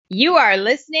You are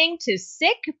listening to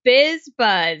Sick Biz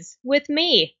Buzz with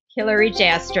me, Hillary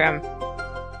Jastrom.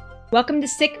 Welcome to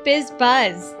Sick Biz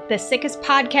Buzz, the sickest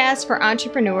podcast for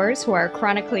entrepreneurs who are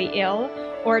chronically ill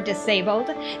or disabled.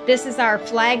 This is our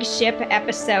flagship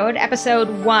episode, episode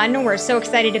 1. We're so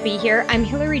excited to be here. I'm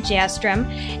Hillary Jastrom,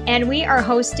 and we are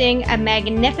hosting a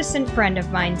magnificent friend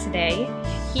of mine today.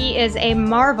 He is a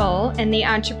marvel in the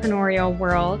entrepreneurial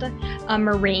world, a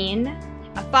Marine,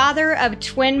 a father of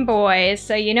twin boys,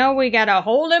 so you know we gotta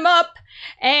hold him up.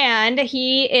 And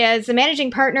he is the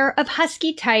managing partner of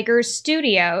Husky Tiger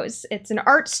Studios. It's an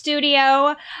art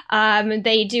studio.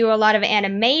 They do a lot of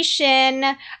animation,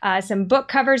 some book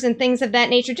covers and things of that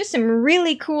nature, just some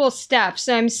really cool stuff.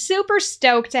 So I'm super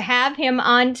stoked to have him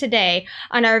on today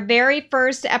on our very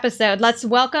first episode. Let's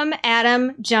welcome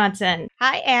Adam Johnson.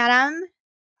 Hi, Adam.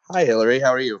 Hi, Hillary. How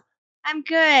are you? I'm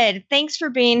good. Thanks for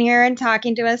being here and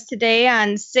talking to us today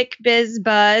on Sick Biz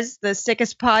Buzz, the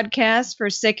sickest podcast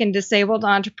for sick and disabled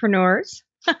entrepreneurs.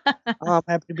 I'm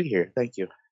happy to be here. Thank you.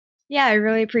 Yeah, I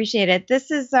really appreciate it.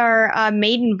 This is our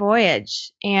maiden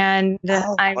voyage, and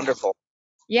wonderful.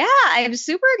 Yeah, I'm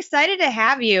super excited to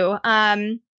have you.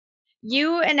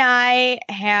 You and I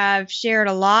have shared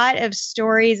a lot of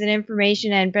stories and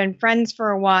information and been friends for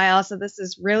a while, so this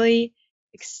is really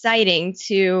exciting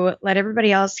to let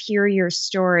everybody else hear your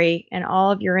story and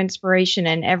all of your inspiration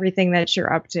and everything that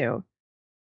you're up to.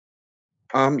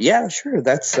 Yeah, sure.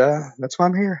 That's why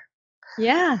I'm here.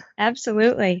 Yeah,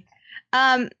 absolutely.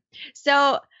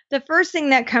 So the first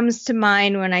thing that comes to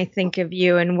mind when I think of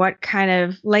you and what kind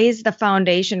of lays the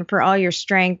foundation for all your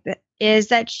strength is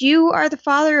that you are the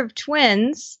father of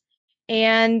twins,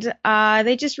 and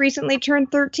they just recently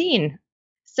turned 13.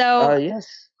 So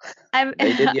yes,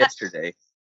 they did yesterday.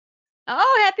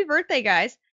 Oh, happy birthday,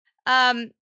 guys.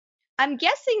 I'm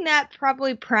guessing that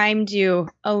probably primed you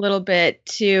a little bit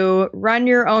to run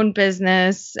your own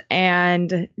business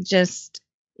and just,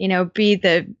 be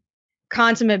the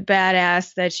consummate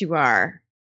badass that you are.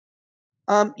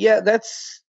 Yeah,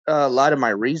 that's a lot of my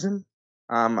reason.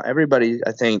 Everybody,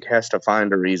 I think, has to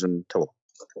find a reason to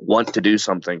want to do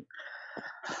something.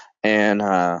 And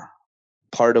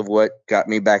part of what got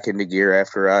me back into gear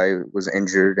after I was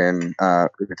injured and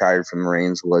retired from the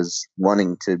Marines was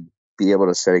wanting to be able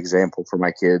to set example for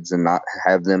my kids and not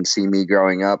have them see me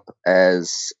growing up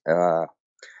as a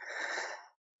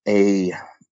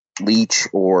leech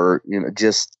or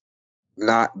just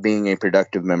not being a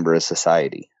productive member of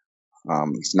society.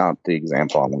 It's not the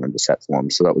example I wanted to set for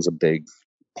them. So that was a big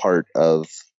part of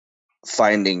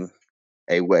finding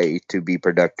a way to be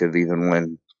productive even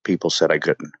when people said I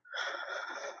couldn't.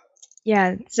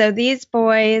 Yeah, so these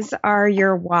boys are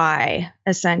your why,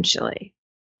 essentially.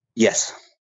 Yes.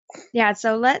 Yeah,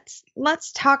 so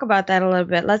let's talk about that a little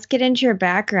bit. Let's get into your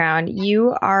background.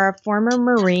 You are a former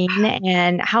Marine,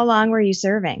 and how long were you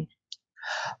serving?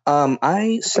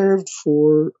 I served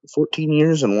for 14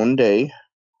 years and 1 day.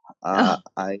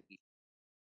 I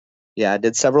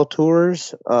did several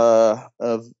tours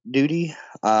of duty.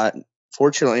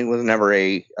 Fortunately, was never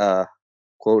a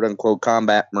quote unquote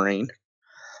combat Marine,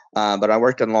 but I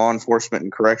worked in law enforcement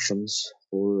and corrections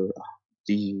for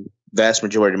the vast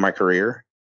majority of my career,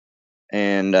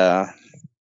 and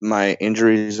my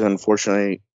injuries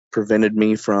unfortunately prevented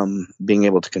me from being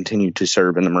able to continue to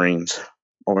serve in the Marines,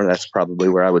 or that's probably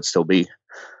where I would still be.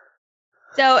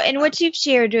 So, and what you've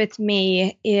shared with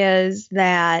me is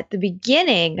that the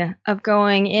beginning of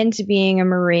going into being a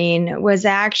Marine was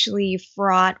actually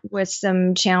fraught with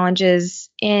some challenges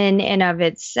in and of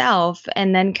itself.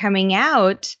 And then coming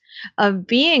out of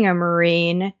being a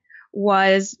Marine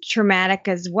was traumatic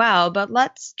as well. But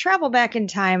let's travel back in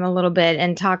time a little bit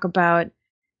and talk about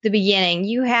the beginning.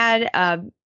 You had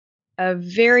a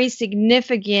very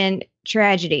significant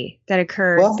tragedy that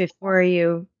occurred before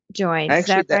you joined.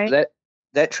 Actually, is that right?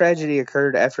 That tragedy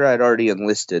occurred after I'd already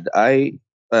enlisted.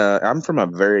 I'm from a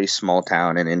very small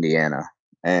town in Indiana,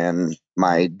 and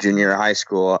my junior high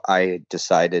school, I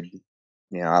decided,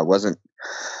 I wasn't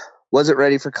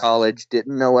ready for college,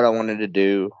 didn't know what I wanted to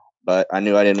do, but I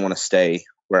knew I didn't want to stay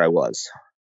where I was.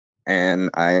 And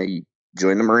I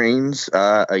joined the Marines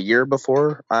a year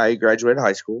before I graduated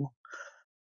high school.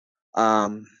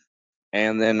 And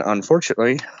then,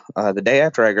 unfortunately, the day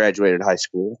after I graduated high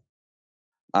school,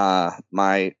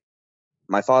 my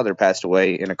father passed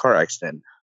away in a car accident,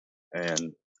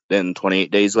 and then 28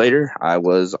 days later, I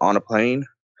was on a plane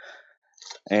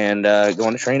and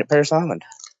going to train at Parris Island.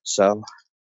 So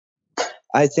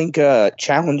I think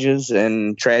challenges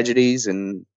and tragedies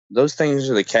and those things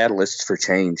are the catalysts for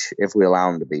change if we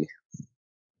allow them to be.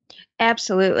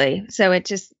 Absolutely. So it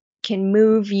just can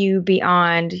move you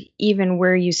beyond even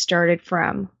where you started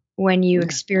from. when you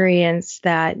experienced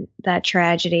that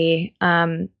tragedy.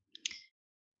 And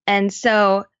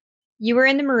so you were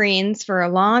in the Marines for a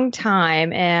long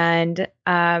time, and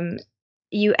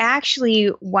you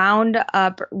actually wound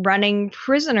up running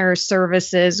prisoner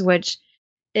services, which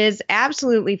is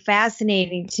absolutely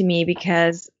fascinating to me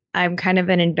because I'm kind of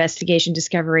an investigation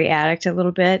discovery addict a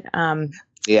little bit.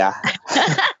 Yeah.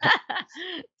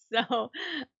 So what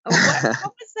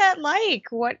was that like?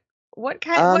 What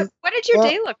did your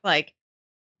day look like?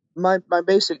 My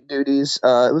basic duties,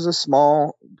 it was a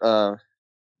smaller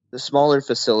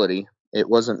facility. It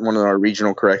wasn't one of our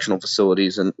regional correctional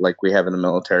facilities and like we have in the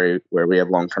military where we have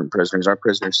long-term prisoners. Our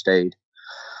prisoners stayed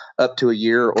up to a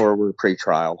year or were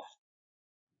pre-trial.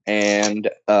 And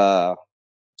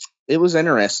it was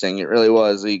interesting. It really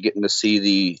was. You getting to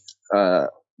see the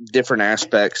different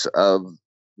aspects of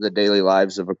the daily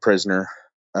lives of a prisoner,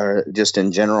 just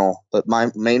in general. But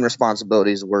my main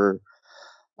responsibilities were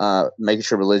making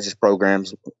sure religious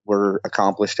programs were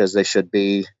accomplished as they should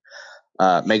be,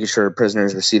 making sure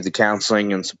prisoners receive the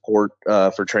counseling and support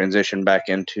for transition back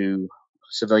into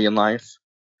civilian life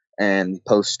and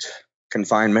post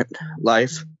confinement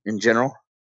life in general.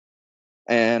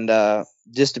 And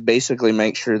just to basically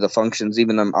make sure the functions,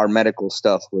 even our medical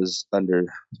stuff, was under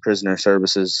prisoner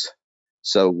services.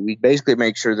 So we basically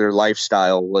make sure their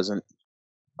lifestyle wasn't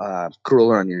cruel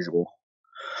or unusual.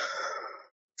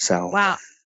 So wow,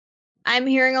 I'm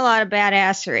hearing a lot of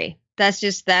badassery. That's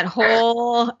just that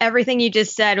whole everything you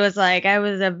just said was like I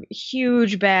was a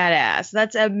huge badass.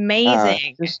 That's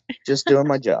amazing. Just doing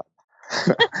my job.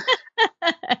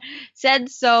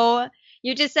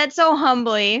 You just said so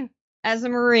humbly as a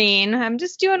Marine. I'm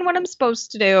just doing what I'm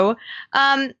supposed to do.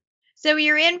 So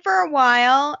you're in for a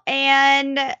while,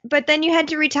 but then you had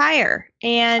to retire.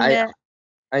 And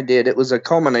I did. It was a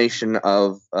culmination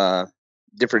of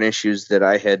different issues that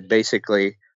I had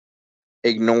basically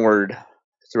ignored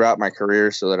throughout my career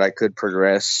so that I could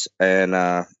progress,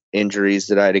 and injuries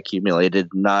that I had accumulated,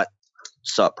 not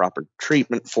sought proper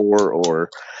treatment for,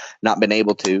 or not been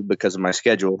able to because of my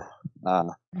schedule.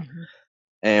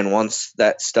 And once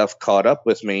that stuff caught up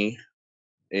with me,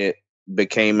 it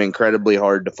became incredibly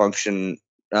hard to function,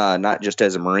 not just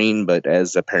as a Marine, but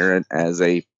as a parent, as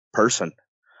a person.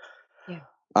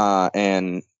 Yeah.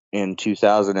 And in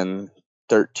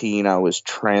 2013, I was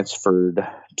transferred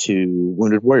to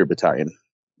Wounded Warrior Battalion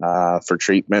for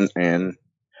treatment and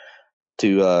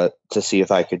to see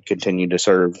if I could continue to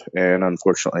serve. And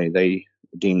unfortunately, they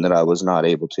deemed that I was not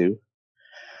able to.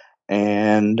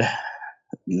 And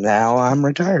now I'm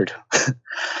retired.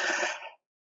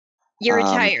 You're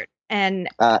retired, and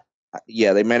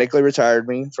yeah, they medically retired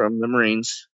me from the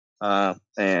Marines,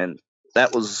 and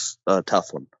that was a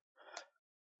tough one.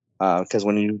 Because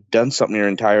when you've done something your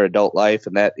entire adult life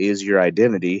and that is your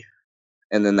identity,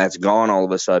 and then that's gone all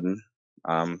of a sudden,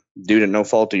 due to no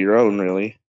fault of your own,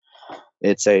 really,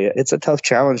 it's a tough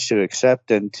challenge to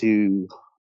accept and to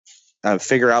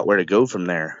figure out where to go from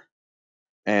there.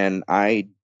 And I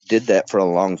did that for a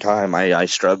long time. I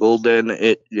struggled, and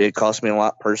it cost me a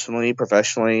lot personally,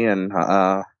 professionally, and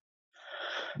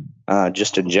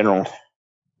just in general.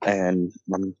 And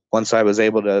once I was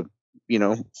able to,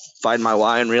 find my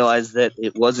why and realize that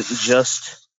it wasn't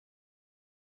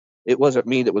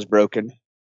me that was broken,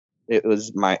 it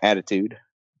was my attitude.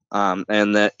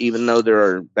 And that even though there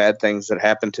are bad things that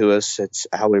happen to us, it's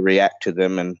how we react to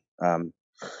them, and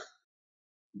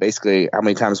basically how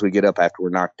many times we get up after we're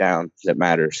knocked down that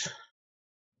matters.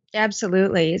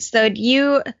 Absolutely. So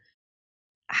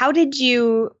how did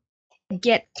you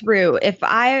get through?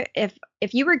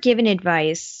 If you were given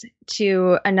advice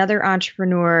to another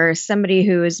entrepreneur, somebody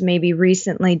who is maybe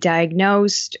recently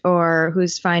diagnosed or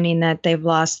who's finding that they've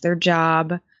lost their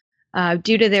job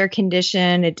due to their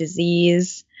condition, a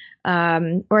disease,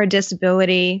 or a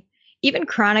disability, even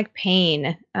chronic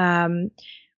pain,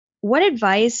 what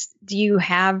advice do you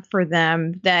have for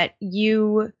them that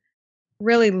you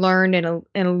really learned and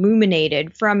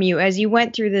illuminated from you as you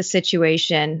went through this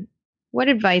situation? What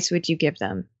advice would you give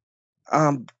them?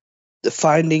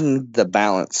 Finding the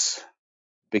balance,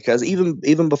 because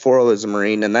even before I was a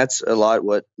Marine, and that's a lot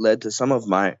what led to some of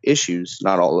my issues,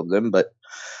 not all of them, but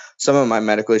some of my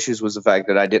medical issues, was the fact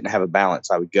that I didn't have a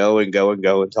balance. I would go and go and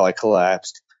go until I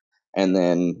collapsed, and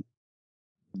then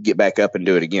get back up and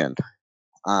do it again.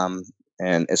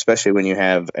 And especially when you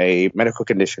have a medical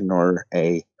condition or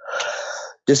a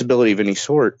disability of any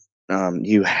sort,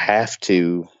 you have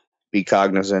to be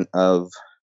cognizant of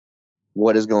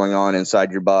what is going on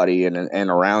inside your body and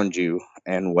around you,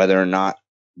 and whether or not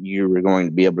you are going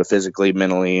to be able to physically,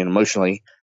 mentally, and emotionally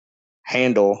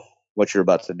handle what you're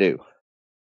about to do.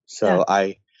 So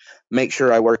yeah. make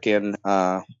sure I work in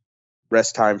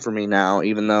rest time for me now,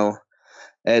 even though,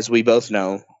 as we both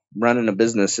know, running a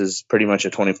business is pretty much a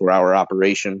 24-hour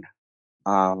operation.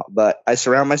 But I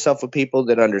surround myself with people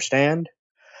that understand,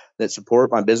 that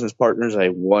support. My business partner is a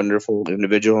wonderful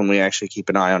individual, and we actually keep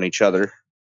an eye on each other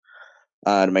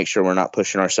to make sure we're not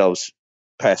pushing ourselves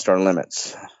past our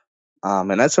limits.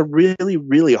 And that's a really,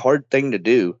 really hard thing to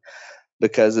do,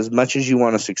 because as much as you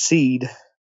want to succeed,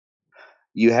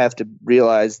 you have to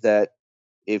realize that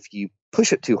if you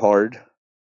push it too hard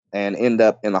and end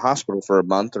up in the hospital for a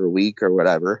month or a week or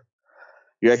whatever,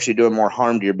 you're actually doing more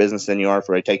harm to your business than you are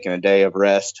for taking a day of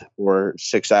rest or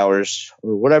 6 hours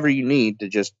or whatever you need to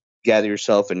just gather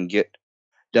yourself and get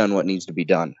done what needs to be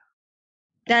done.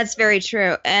 That's very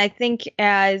true. I think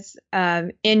as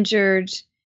injured,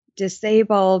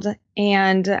 disabled,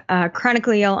 and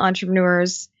chronically ill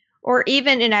entrepreneurs, or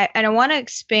even, and I want to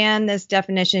expand this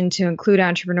definition to include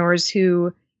entrepreneurs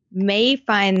who may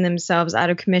find themselves out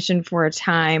of commission for a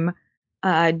time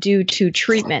due to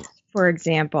treatment, for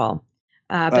example.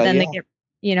 But then they get,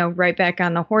 right back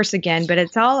on the horse again. But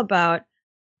it's all about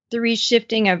the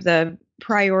reshifting of the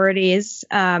priorities.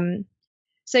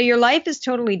 So your life is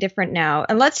totally different now.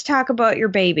 And let's talk about your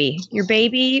baby. Your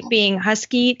baby being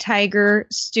Husky Tiger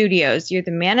Studios. You're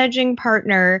the managing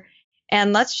partner.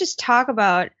 And let's just talk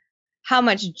about how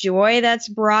much joy that's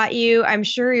brought you. I'm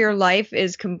sure your life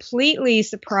is completely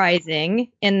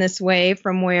surprising in this way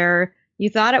from where you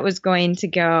thought it was going to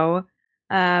go.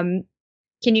 Can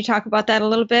you talk about that a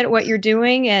little bit, what you're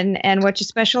doing and what you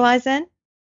specialize in?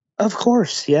 Of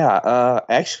course, yeah.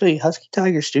 Actually, Husky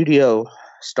Tiger Studio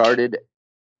started,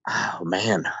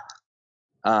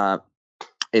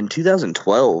 in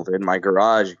 2012 in my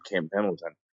garage in Camp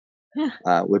Pendleton.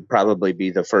 Would probably be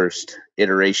the first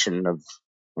iteration of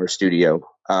our studio.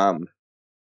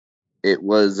 It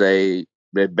was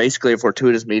basically a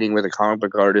fortuitous meeting with a comic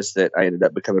book artist that I ended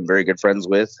up becoming very good friends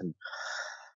with, and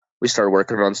we started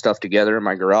working on stuff together in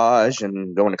my garage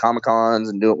and going to Comic Cons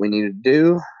and do what we needed to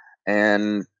do.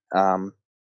 And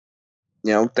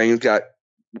things got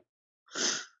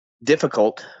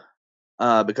difficult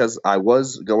because I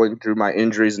was going through my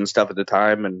injuries and stuff at the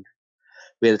time, and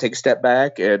we had to take a step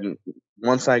back. And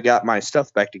once I got my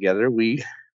stuff back together, we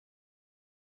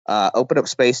opened up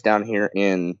space down here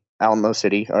in Alamo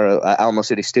City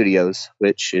Studios,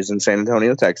 which is in San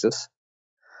Antonio, Texas.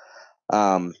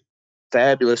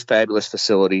 Fabulous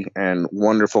facility and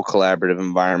wonderful collaborative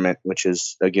environment, which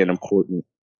is, again, important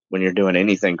when you're doing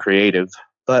anything creative.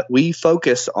 But we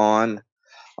focus on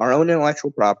our own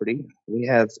intellectual property. We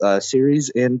have a series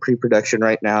in pre-production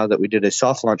right now that we did a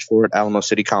soft launch for at Alamo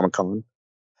City Comic Con.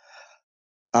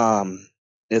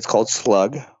 It's called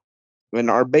Slug. And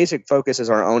our basic focus is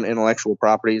our own intellectual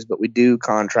properties, but we do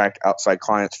contract outside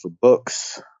clients for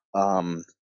books,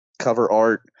 cover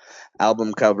art,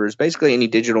 album covers, basically any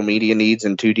digital media needs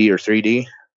in 2D or 3D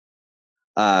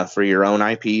for your own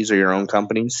IPs or your own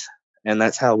companies. And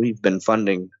that's how we've been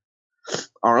funding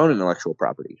our own intellectual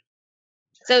property.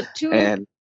 So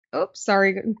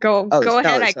sorry, go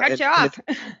ahead. I cut you off.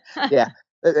 Yeah.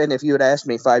 And if you had asked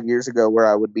me 5 years ago where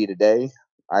I would be today,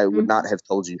 I would not have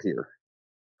told you here.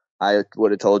 I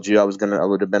would have told you I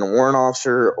would have been a warrant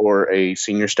officer or a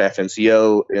senior staff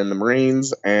NCO in the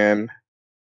Marines, and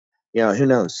who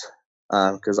knows?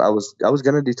 Because I was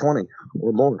going to do 20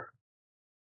 or more,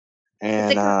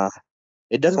 and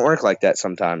it doesn't work like that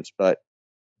sometimes. But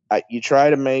you try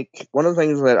to make one of the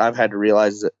things that I've had to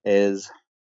realize is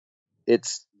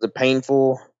it's the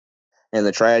painful and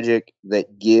the tragic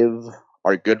that give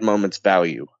our good moments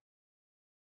value.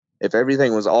 If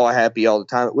everything was all happy all the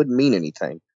time, it wouldn't mean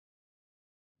anything.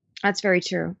 That's very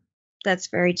true.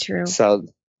 So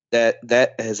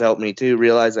that has helped me to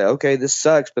realize that, okay, this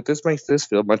sucks, but this makes this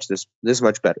feel this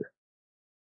much better.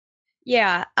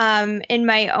 Yeah. In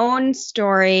my own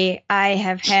story, I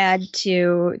have had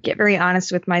to get very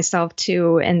honest with myself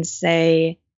too and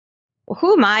say, well,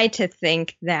 who am I to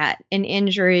think that an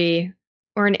injury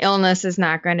or an illness is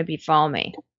not going to befall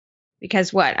me?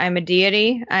 Because I'm a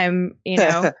deity. I'm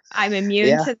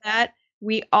immune to that.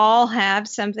 We all have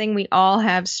something. We all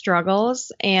have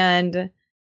struggles. And,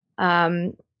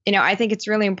 I think it's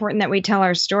really important that we tell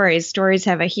our stories. Stories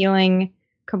have a healing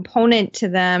component to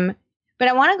them. But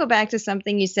I want to go back to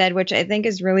something you said, which I think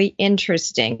is really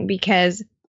interesting, because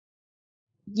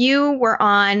you were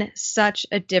on such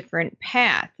a different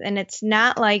path. And it's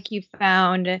not like you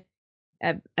found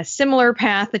a similar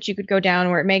path that you could go down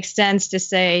where it makes sense to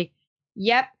say,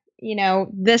 yep,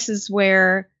 this is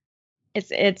where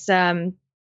it's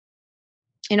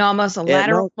almost a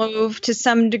lateral move to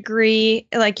some degree.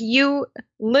 Like, you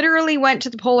literally went to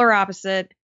the polar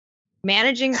opposite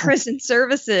managing prison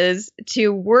services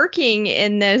to working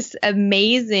in this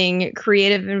amazing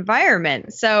creative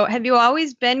environment. So, have you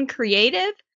always been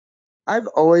creative? I've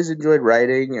always enjoyed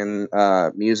writing and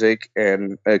music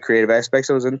and creative aspects.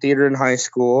 I was in theater in high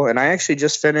school, and I actually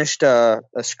just finished a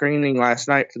screening last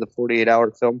night for the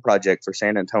 48-hour film project for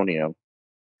San Antonio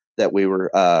that we were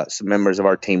some members of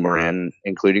our team were in,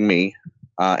 including me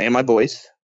and my boys.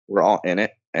 We're all in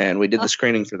it, and we did the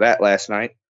screening for that last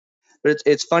night. But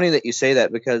it's funny that you say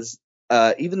that because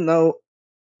even though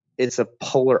it's a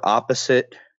polar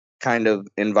opposite kind of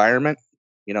environment,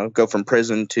 go from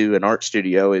prison to an art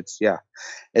studio, it's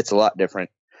a lot different.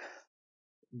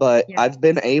 But Yeah. I've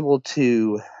been able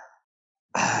to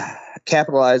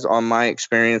capitalize on my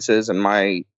experiences and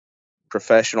my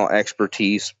professional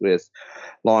expertise with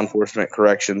law enforcement,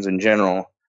 corrections in general,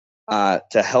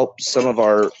 to help some of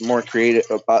our more creative,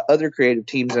 other creative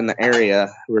teams in the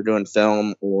area who are doing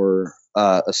film or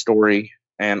a story.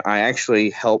 And I actually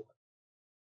help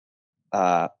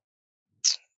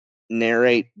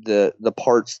narrate the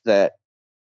parts that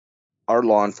are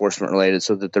law enforcement related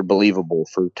so that they're believable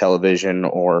for television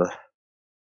or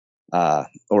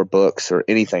books or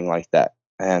anything like that.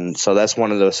 And so that's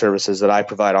one of those services that I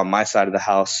provide on my side of the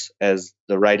house as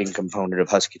the writing component of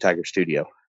Husky Tiger Studio.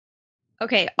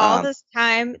 Okay, all this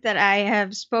time that I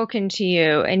have spoken to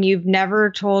you, and you've never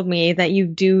told me that you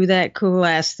do that cool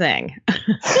ass thing.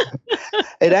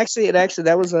 It actually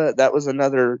that was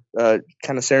another kind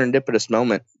of serendipitous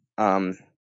moment.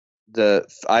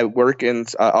 I work in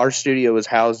our studio is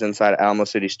housed inside Alamo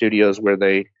City Studios, where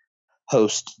they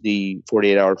host the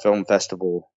 48-hour film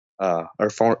festival or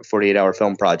 48-hour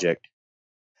film project.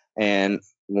 And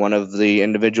one of the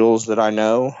individuals that I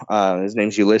know, his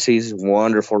name's Ulysses,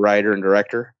 wonderful writer and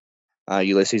director,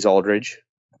 Ulysses Aldridge.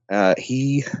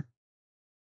 He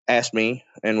asked me,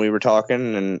 and we were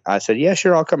talking, and I said, yeah,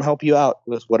 sure, I'll come help you out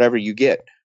with whatever you get.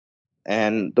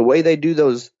 And the way they do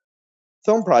those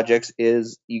film projects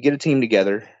is you get a team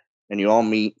together, and you all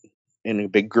meet in a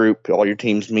big group. All your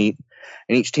teams meet,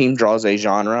 and each team draws a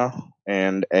genre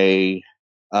and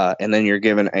and then you're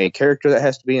given a character that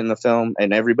has to be in the film,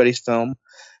 in everybody's film,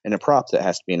 and a prop that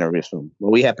has to be in everybody's film.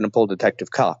 Well, we happen to pull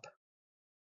Detective Cop.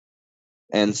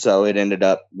 And so it ended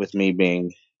up with me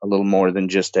being a little more than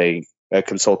just a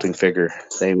consulting figure.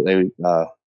 They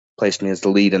placed me as the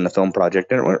lead in the film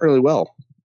project, and it went really well.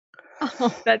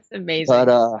 Oh, that's amazing.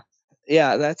 But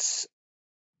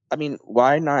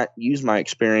why not use my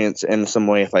experience in some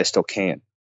way if I still can?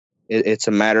 It's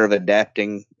a matter of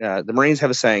adapting. The Marines have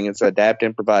a saying: it's adapt,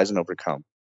 improvise, and overcome.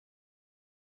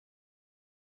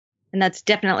 And that's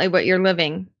definitely what you're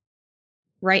living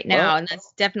right now. Well, and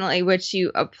that's definitely what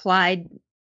you applied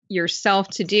yourself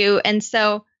to do. And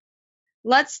so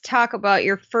let's talk about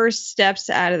your first steps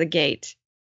out of the gate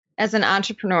as an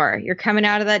entrepreneur. You're coming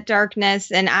out of that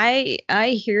darkness, and I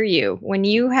hear you. When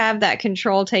you have that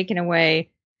control taken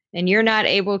away and you're not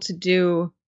able to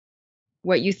do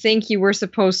what you think you were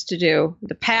supposed to do,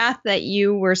 the path that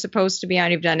you were supposed to be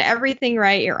on, you've done everything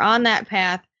right, you're on that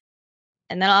path,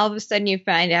 and then all of a sudden you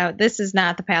find out this is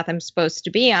not the path I'm supposed to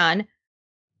be on.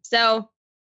 So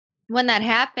when that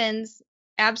happens,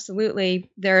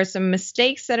 absolutely, there are some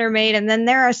mistakes that are made, and then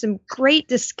there are some great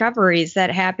discoveries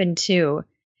that happen too.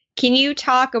 Can you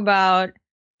talk about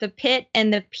the pit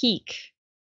and the peak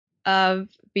of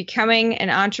becoming an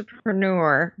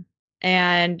entrepreneur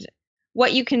and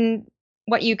what you can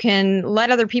let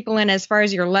other people in as far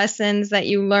as your lessons that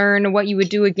you learn, what you would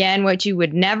do again, what you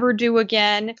would never do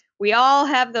again? We all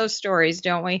have those stories,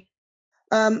 don't we?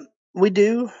 We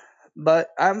do,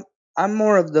 but I'm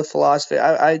more of the philosophy.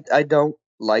 I don't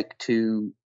like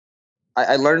to.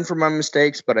 I learn from my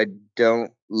mistakes, but I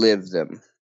don't live them.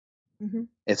 Mm-hmm.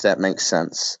 If that makes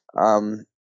sense.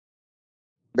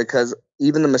 Because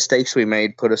even the mistakes we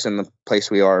made put us in the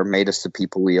place we are, made us the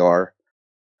people we are.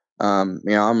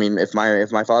 If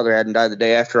my father hadn't died the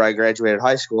day after I graduated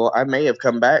high school, I may have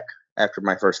come back after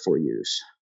my first 4 years.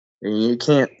 And you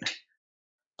can't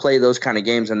play those kind of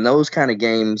games. And those kind of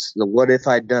games, the what if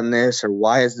I'd done this, or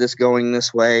why is this going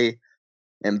this way,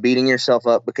 and beating yourself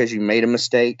up because you made a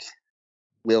mistake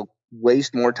will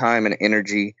waste more time and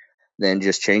energy than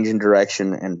just changing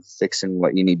direction and fixing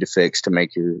what you need to fix to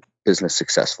make your business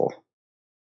successful.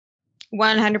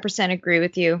 100% agree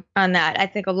with you on that. I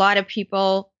think a lot of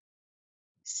people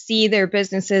see their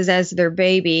businesses as their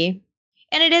baby,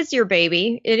 and it is your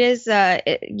baby. It is,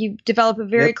 you develop a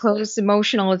very close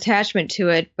emotional attachment to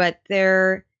it, but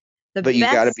you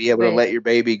got to be able to let your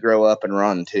baby grow up and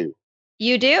run too.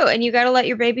 You do, and you got to let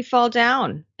your baby fall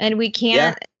down. And we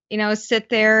can't, sit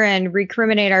there and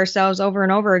recriminate ourselves over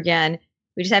and over again.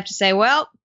 We just have to say, well,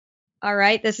 all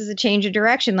right, this is a change of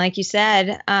direction, like you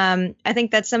said. I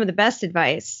think that's some of the best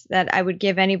advice that I would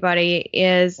give anybody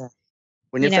is,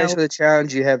 When you're faced with a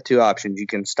challenge, you have two options. You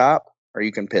can stop or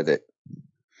you can pivot.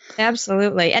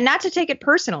 Absolutely. And not to take it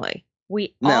personally.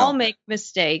 We all make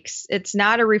mistakes. It's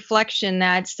not a reflection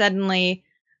that suddenly,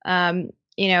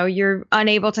 you're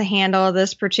unable to handle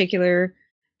this particular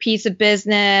piece of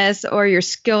business, or your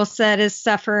skill set is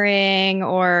suffering,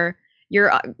 or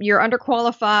you're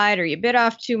underqualified, or you bit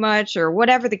off too much, or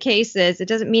whatever the case is. It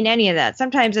doesn't mean any of that.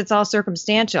 Sometimes it's all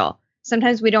circumstantial.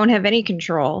 Sometimes we don't have any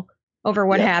control over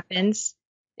what happens,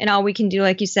 and all we can do,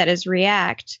 like you said, is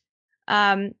react.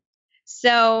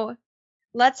 So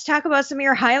let's talk about some of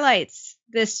your highlights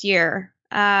this year.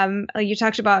 You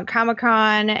talked about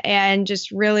Comic-Con, and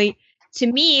just really, to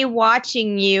me,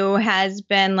 watching you has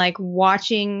been like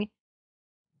watching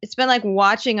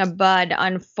a bud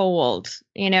unfold.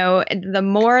 The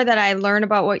more that I learn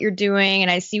about what you're doing and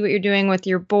I see what you're doing with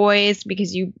your boys,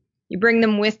 because you bring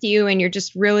them with you and you're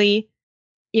just really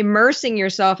immersing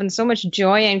yourself in so much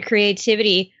joy and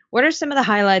creativity. What are some of the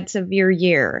highlights of your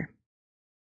year?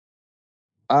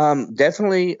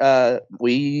 Definitely,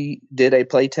 we did a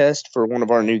play test for one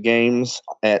of our new games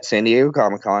at San Diego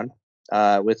Comic-Con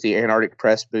with the Antarctic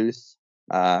Press booth,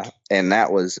 and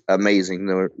that was amazing.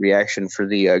 The reaction for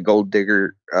the Gold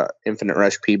Digger Infinite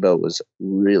Rush Peebo was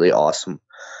really awesome.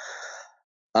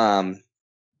 And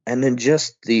then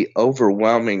just the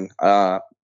overwhelming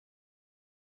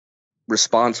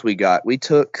response we got. We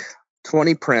took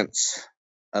 20 prints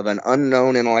of an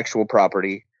unknown intellectual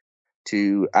property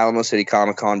to Alamo City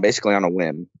Comic-Con basically on a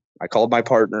whim. I called my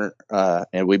partner,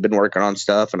 and we've been working on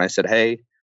stuff, and I said, hey,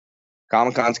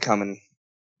 Comic-Con's coming.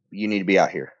 You need to be out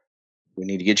here. We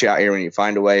need to get you out here. We need to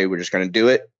find a way. We're just going to do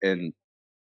it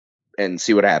and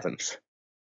see what happens.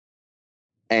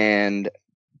 And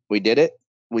we did it.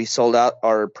 We sold out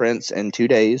our prints in 2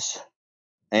 days,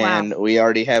 and we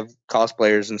already have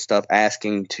cosplayers and stuff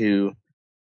asking to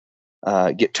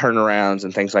get turnarounds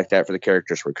and things like that for the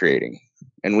characters we're creating.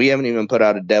 And we haven't even put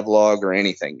out a devlog or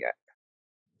anything yet.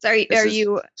 So are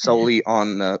you solely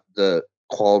on the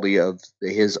quality of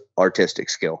his artistic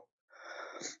skill?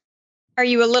 Are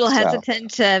you a little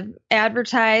hesitant to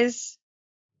advertise?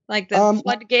 Like the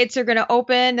floodgates are going to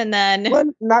open, and then...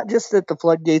 Well, not just that the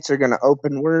floodgates are going to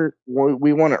open.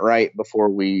 We want it right before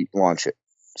we launch it.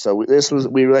 So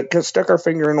we stuck our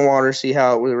finger in the water, see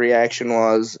how the reaction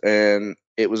was, and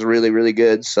it was really, really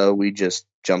good. So we just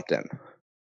jumped in.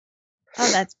 Oh,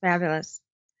 that's fabulous.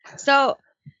 So,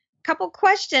 a couple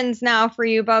questions now for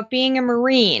you about being a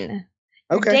Marine.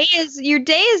 Okay. Your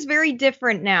day is very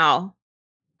different now.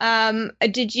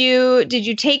 Did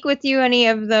you take with you any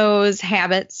of those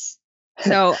habits?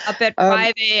 So up at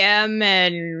 5 a.m.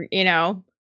 and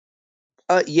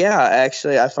Yeah,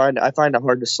 actually, I find it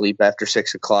hard to sleep after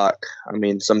 6 o'clock. I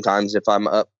mean, sometimes if I'm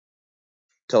up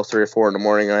till 3 or 4 in the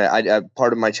morning, I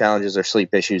part of my challenges are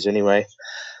sleep issues anyway.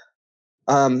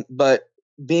 But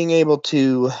being able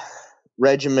to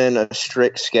regiment a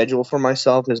strict schedule for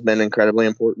myself has been incredibly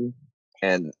important,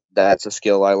 and that's a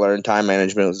skill I learned. Time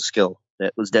management was a skill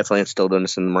that was definitely instilled in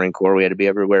us in the Marine Corps. We had to be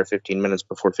everywhere 15 minutes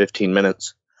before 15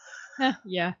 minutes.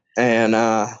 Yeah. And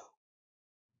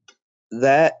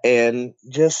that, and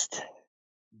just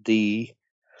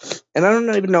and I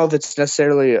don't even know if it's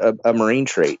necessarily a Marine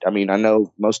trait. I mean, I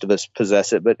know most of us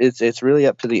possess it, but it's really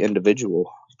up to the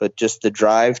individual. But just the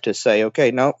drive to say, okay,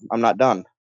 no, I'm not done.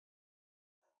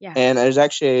 Yeah. And there's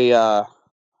actually,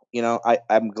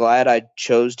 I'm glad I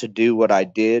chose to do what I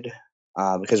did,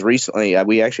 because recently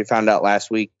we actually found out last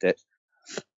week that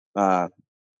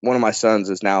one of my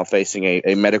sons is now facing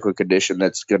a medical condition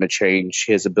that's going to change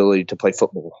his ability to play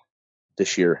football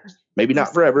this year. Maybe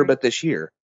not forever, but this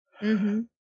year. Mm-hmm.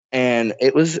 And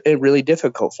it was really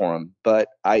difficult for him. But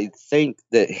I think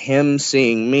that him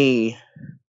seeing me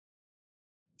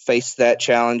face that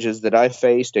challenges that I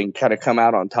faced and kind of come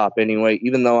out on top anyway,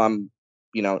 even though I'm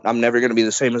never going to be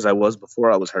the same as I was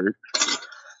before I was hurt.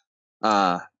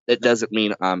 It doesn't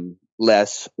mean I'm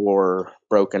less or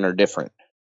broken or different.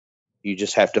 You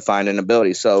just have to find an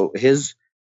ability. So his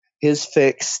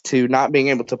fix to not being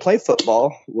able to play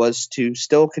football was to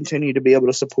still continue to be able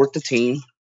to support the team.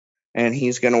 And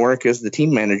he's going to work as the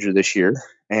team manager this year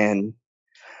and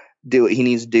do what he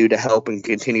needs to do to help and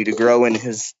continue to grow in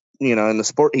his, in the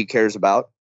sport he cares about.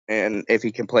 And if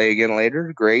he can play again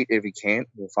later, great. If he can't,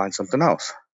 we'll find something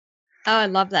else. Oh, I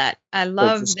love that. I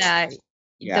love that.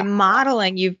 Yeah. The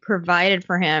modeling you've provided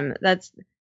for him. That's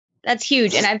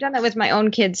huge. And I've done that with my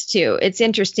own kids too. It's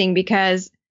interesting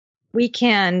because we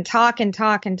can talk and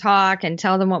talk and talk and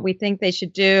tell them what we think they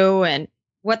should do and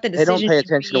what the decision. They don't pay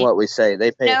attention to what we say.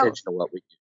 They pay attention to what we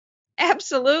do.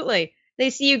 Absolutely. They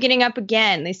see you getting up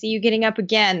again. They see you getting up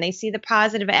again. They see the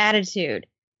positive attitude.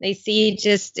 They see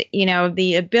just,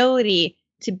 the ability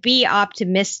to be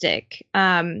optimistic.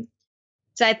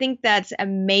 So I think that's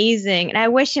amazing. And I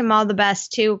wish him all the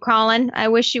best too, Colin. I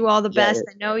wish you all the Yeah, best.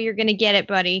 I know you're going to get it,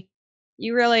 buddy.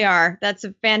 You really are. That's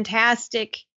a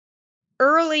fantastic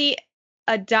early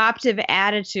adoptive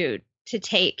attitude to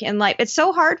take in life. It's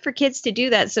so hard for kids to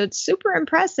do that. So it's super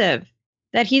impressive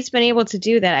that he's been able to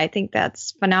do that. I think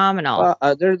that's phenomenal.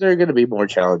 there are going to be more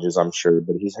challenges, I'm sure,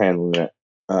 but he's handling it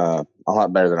a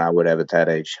lot better than I would have at that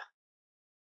age.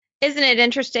 Isn't it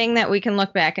interesting that we can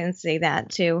look back and see that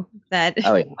too? That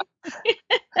Oh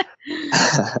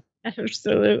yeah.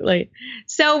 Absolutely.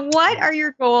 So what are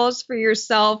your goals for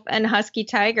yourself and Husky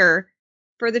Tiger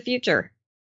for the future?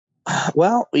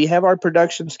 Well, we have our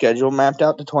production schedule mapped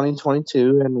out to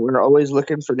 2022, and we're always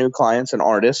looking for new clients and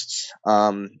artists.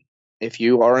 If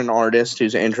you are an artist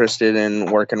who's interested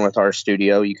in working with our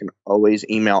studio, you can always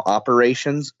email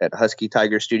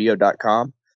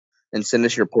operations@huskytigerstudio.com and send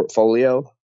us your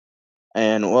portfolio.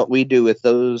 And what we do with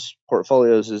those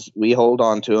portfolios is we hold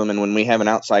on to them, and when we have an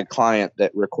outside client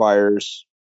that requires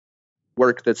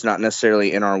work that's not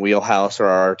necessarily in our wheelhouse or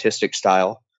our artistic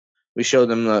style, we show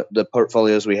them the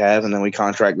portfolios we have, and then we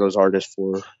contract those artists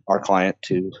for our client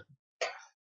to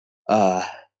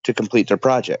complete their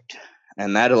project.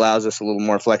 And that allows us a little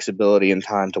more flexibility and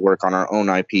time to work on our own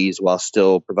IPs while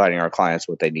still providing our clients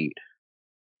what they need.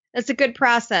 That's a good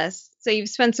process. So you've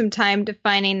spent some time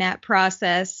defining that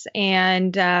process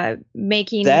and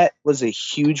making that was a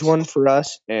huge one for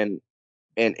us, and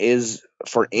is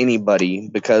for anybody,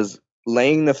 because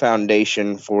laying the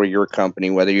foundation for your company,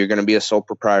 whether you're going to be a sole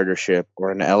proprietorship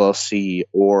or an LLC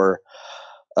or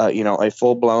a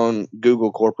full-blown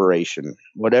Google corporation,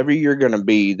 whatever you're going to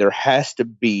be, there has to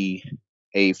be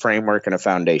a framework and a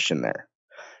foundation there.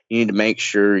 You need to make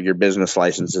sure your business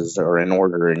licenses are in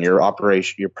order, and your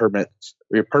operation, your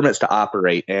permits to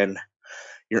operate, and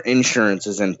your insurance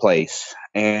is in place.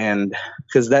 And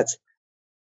because that's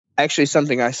actually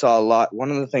something I saw a lot.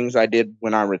 One of the things I did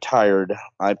when I retired,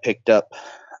 I picked up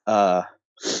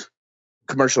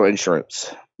commercial insurance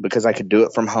because I could do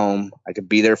it from home. I could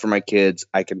be there for my kids.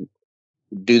 I could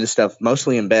do the stuff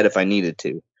mostly in bed if I needed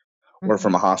to, or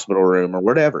from a hospital room or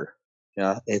whatever.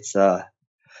 Yeah,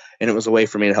 and it was a way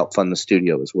for me to help fund the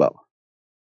studio as well.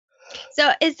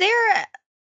 So is there,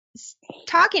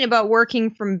 talking about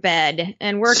working from bed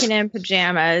and working in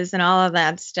pajamas and all of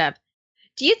that stuff,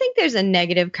 do you think there's a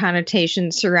negative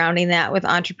connotation surrounding that with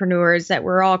entrepreneurs, that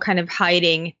we're all kind of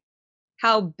hiding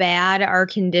how bad our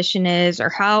condition is or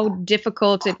how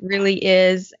difficult it really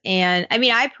is? And I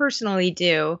mean, I personally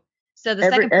do. So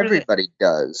everybody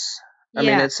does. I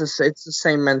mean, it's the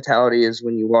same mentality as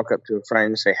when you walk up to a friend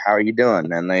and say, "How are you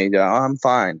doing?" And they go, "Oh, I'm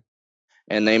fine."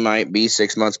 And they might be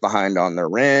 6 months behind on their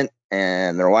rent,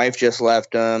 and their wife just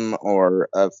left them, or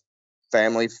a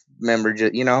family member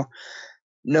just,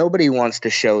 nobody wants to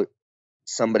show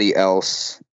somebody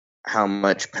else how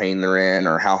much pain they're in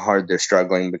or how hard they're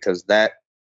struggling, because that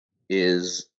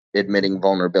is admitting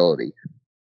vulnerability.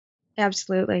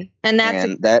 Absolutely. And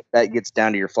that gets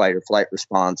down to your fight or flight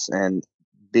response, and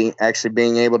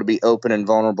being able to be open and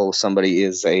vulnerable with somebody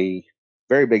is a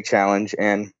very big challenge.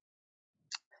 And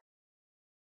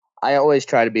I always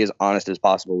try to be as honest as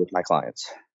possible with my clients.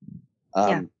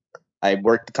 I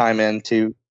work the time in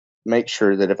to make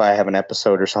sure that if I have an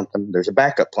episode or something, there's a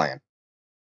backup plan.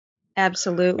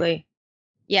 Absolutely.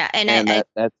 Yeah. And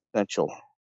that's essential.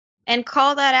 And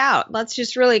call that out. Let's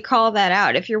just really call that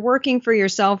out. If you're working for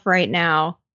yourself right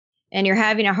now and you're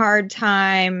having a hard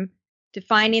time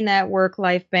defining that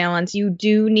work-life balance, you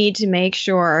do need to make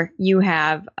sure you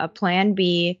have a plan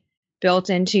B built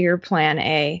into your plan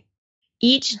A.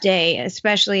 Each day,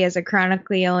 especially as a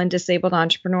chronically ill and disabled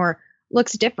entrepreneur,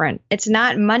 looks different. It's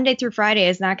not Monday through Friday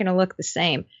is not going to look the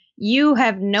same. You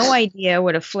have no idea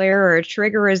what a flare or a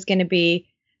trigger is going to be.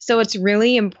 So it's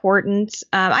really important.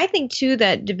 I think, too,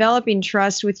 that developing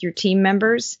trust with your team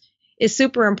members is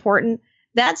super important.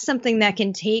 That's something that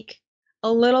can take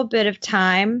a little bit of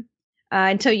time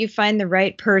until you find the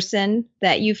right person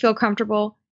that you feel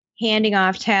comfortable handing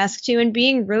off tasks to, and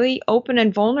being really open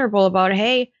and vulnerable about,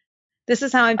 hey, this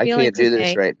is how I'm feeling. I can't do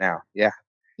this right now. Yeah.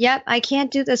 Yep, I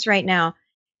can't do this right now.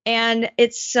 And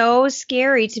it's so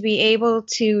scary to be able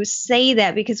to say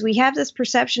that, because we have this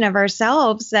perception of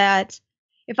ourselves that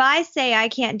if I say I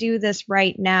can't do this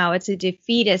right now, it's a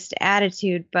defeatist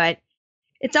attitude. But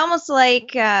it's almost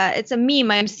like it's a meme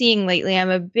I'm seeing lately.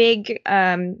 I'm a big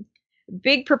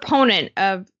proponent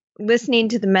of listening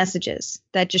to the messages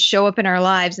that just show up in our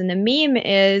lives. And the meme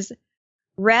is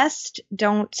rest,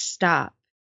 don't stop.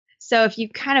 So if you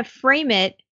kind of frame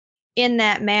it in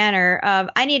that manner of,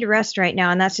 I need to rest right now,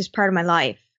 and that's just part of my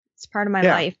life. It's part of my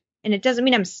Yeah. life. And it doesn't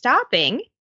mean I'm stopping, I'm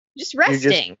just You're just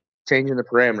resting. changing the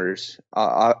parameters,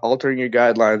 altering your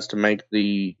guidelines to make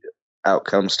the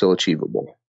outcome still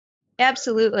achievable.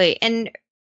 Absolutely. And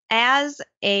as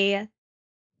a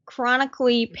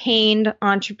chronically pained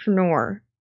entrepreneur,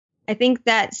 I think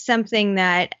that's something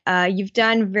that you've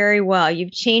done very well.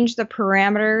 You've changed the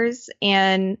parameters,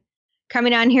 and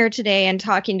coming on here today and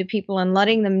talking to people and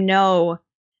letting them know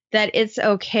that it's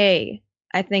okay,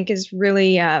 I think is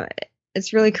really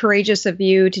it's really courageous of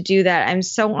you to do that. I'm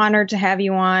so honored to have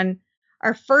you on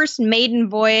our first maiden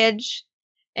voyage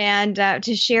and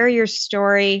to share your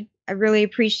story. I really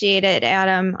appreciate it,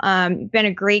 Adam. You've been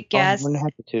a great guest. I'm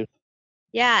happy to.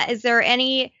 Yeah. Do you have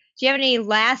any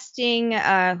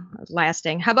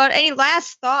how about any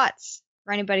last thoughts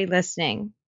for anybody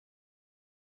listening?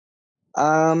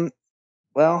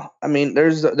 Well, I mean,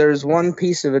 there's one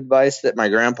piece of advice that my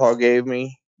grandpa gave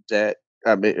me that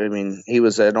I mean he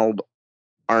was an old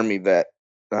army vet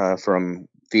from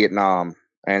Vietnam,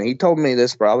 and he told me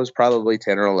this, but I was probably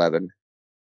 10 or 11,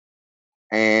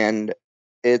 and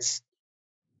it's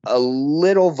a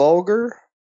little vulgar,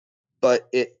 but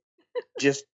it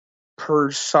just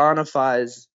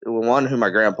personifies, one, who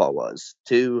my grandpa was,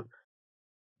 two,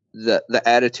 the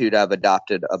attitude I've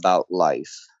adopted about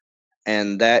life,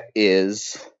 and that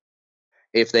is,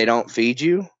 if they don't feed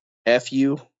you, F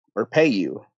you, or pay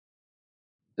you,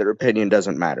 their opinion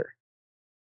doesn't matter.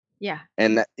 Yeah.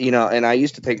 And that, and I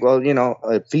used to think, well,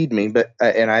 feed me, but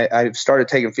and I started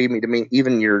taking feed me to mean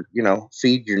even your,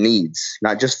 feed your needs,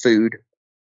 not just food,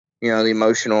 the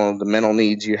emotional, the mental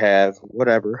needs you have,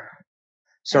 whatever.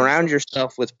 Surround Absolutely.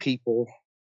 yourself with people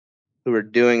who are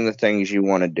doing the things you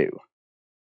want to do.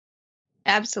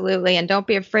 Absolutely. And don't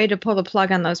be afraid to pull the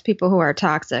plug on those people who are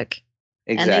toxic.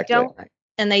 Exactly.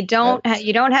 You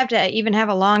don't have to even have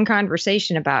a long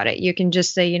conversation about it. You can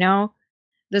just say,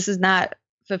 this is not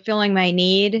fulfilling my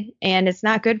need and it's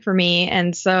not good for me.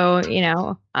 And so,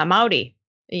 I'm outie.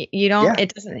 You don't, Yeah.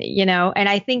 it doesn't, and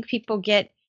I think people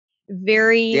get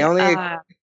very, The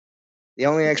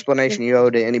only explanation you owe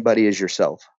to anybody is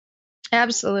yourself.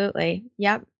 Absolutely.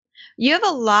 Yep. You have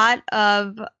a lot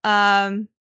of,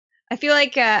 I feel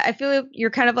like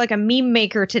you're kind of like a meme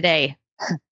maker today.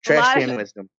 Trash can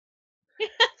wisdom.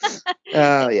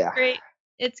 Yeah. Great.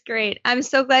 It's great. I'm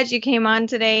so glad you came on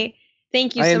today.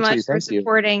 Thank you so much for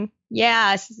supporting.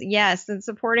 Yes, and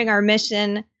supporting our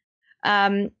mission.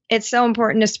 It's so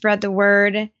important to spread the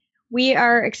word. We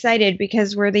are excited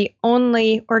because we're the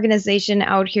only organization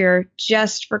out here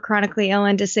just for chronically ill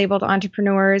and disabled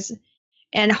entrepreneurs,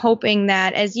 and hoping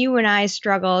that as you and I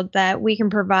struggled, that we can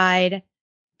provide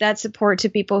that support to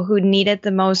people who need it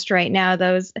the most right now.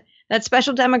 That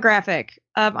special demographic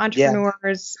of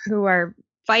entrepreneurs who are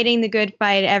fighting the good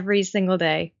fight every single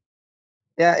day.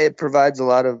 Yeah, it provides a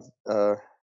lot of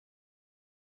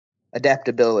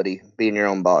adaptability. Being your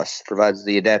own boss provides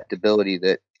the adaptability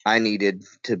that I needed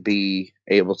to be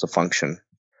able to function.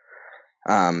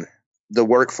 The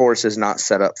workforce is not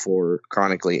set up for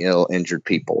chronically ill, injured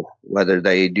people, whether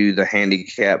they do the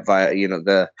handicap via,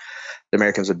 the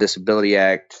Americans with Disability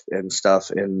Act and stuff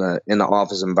in the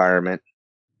office environment.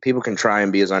 People can try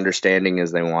and be as understanding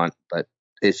as they want, but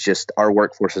it's just our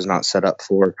workforce is not set up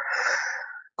for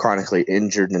chronically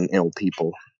injured and ill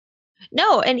people.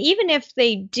 No, and even if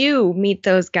they do meet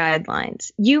those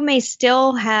guidelines, you may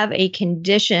still have a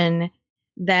condition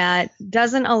that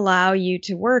doesn't allow you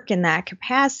to work in that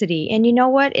capacity. And you know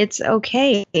what? It's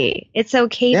okay. It's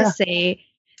okay to say,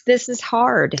 this is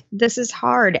hard. This is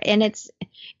hard. And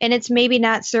it's maybe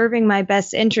not serving my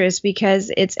best interest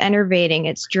because it's enervating.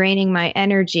 It's draining my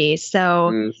energy.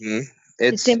 So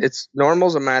it's normal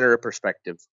is a matter of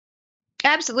perspective.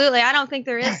 Absolutely. I don't think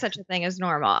there is such a thing as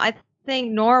normal. I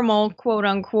think normal, quote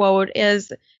unquote,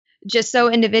 is just so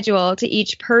individual to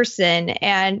each person.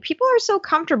 And people are so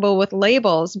comfortable with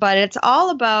labels, but it's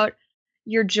all about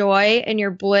your joy and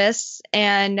your bliss.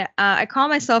 And I call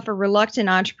myself a reluctant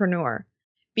entrepreneur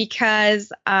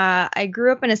because I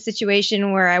grew up in a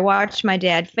situation where I watched my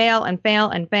dad fail and fail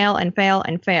and fail and fail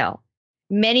and fail.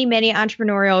 Many, many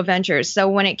entrepreneurial ventures. So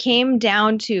when it came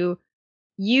down to,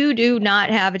 you do not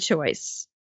have a choice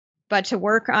but to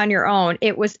work on your own,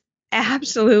 it was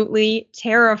absolutely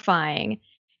terrifying.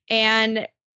 And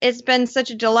it's been such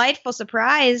a delightful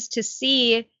surprise to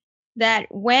see that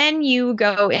when you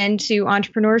go into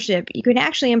entrepreneurship, you can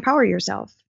actually empower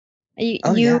yourself.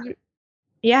 Most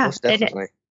definitely.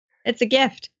 It's a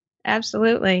gift.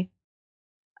 Absolutely.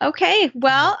 Okay.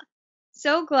 Well,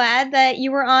 so glad that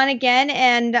you were on again.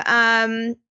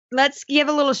 And let's give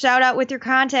a little shout out with your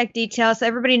contact details so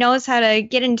everybody knows how to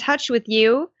get in touch with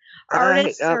you. All right,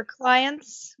 Artists or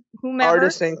clients, whomever.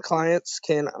 artists and clients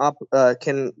can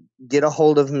get a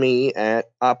hold of me at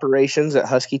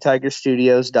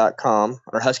operations@huskytigerstudios.com,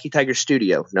 or Husky Tiger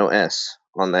Studio, no S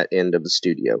on that end of the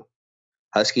studio.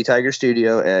 Husky Tiger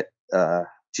Studio at wow.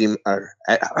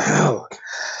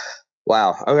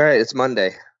 All right, it's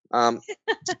Monday.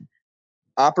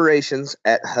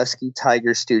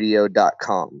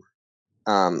 Operations@huskytigerstudio.com.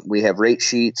 We have rate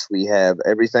sheets, we have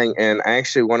everything, and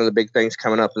actually one of the big things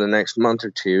coming up in the next month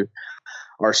or two,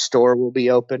 our store will be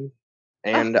open,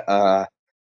 and our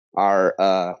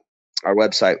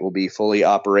website will be fully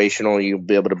operational. You'll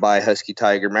be able to buy Husky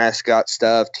Tiger mascot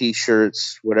stuff,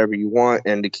 T-shirts, whatever you want,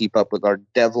 and to keep up with our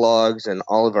devlogs and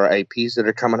all of our APs that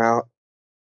are coming out.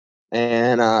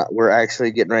 And we're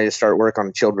actually getting ready to start work on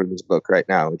a children's book right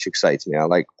now, which excites me. I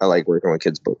like working with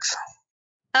kids' books.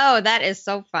 Oh, that is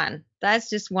so fun. That's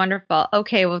just wonderful.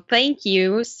 Okay, well, thank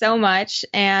you so much.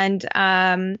 And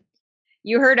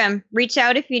you heard him. Reach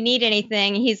out if you need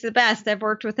anything. He's the best. I've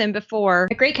worked with him before.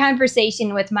 A great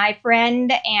conversation with my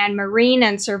friend and Marine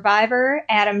and survivor,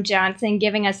 Adam Johnson,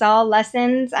 giving us all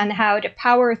lessons on how to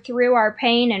power through our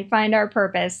pain and find our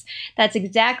purpose. That's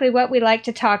exactly what we like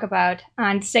to talk about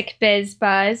on Sick Biz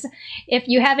Buzz. If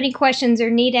you have any questions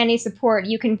or need any support,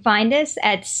 you can find us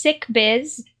at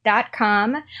sickbiz.com,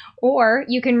 or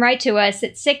you can write to us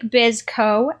at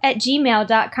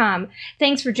sickbizco@gmail.com.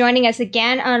 Thanks for joining us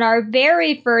again on our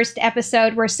very first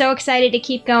episode. We're so excited to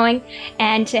keep going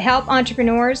and to help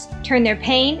entrepreneurs turn their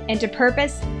pain into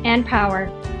purpose and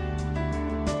power.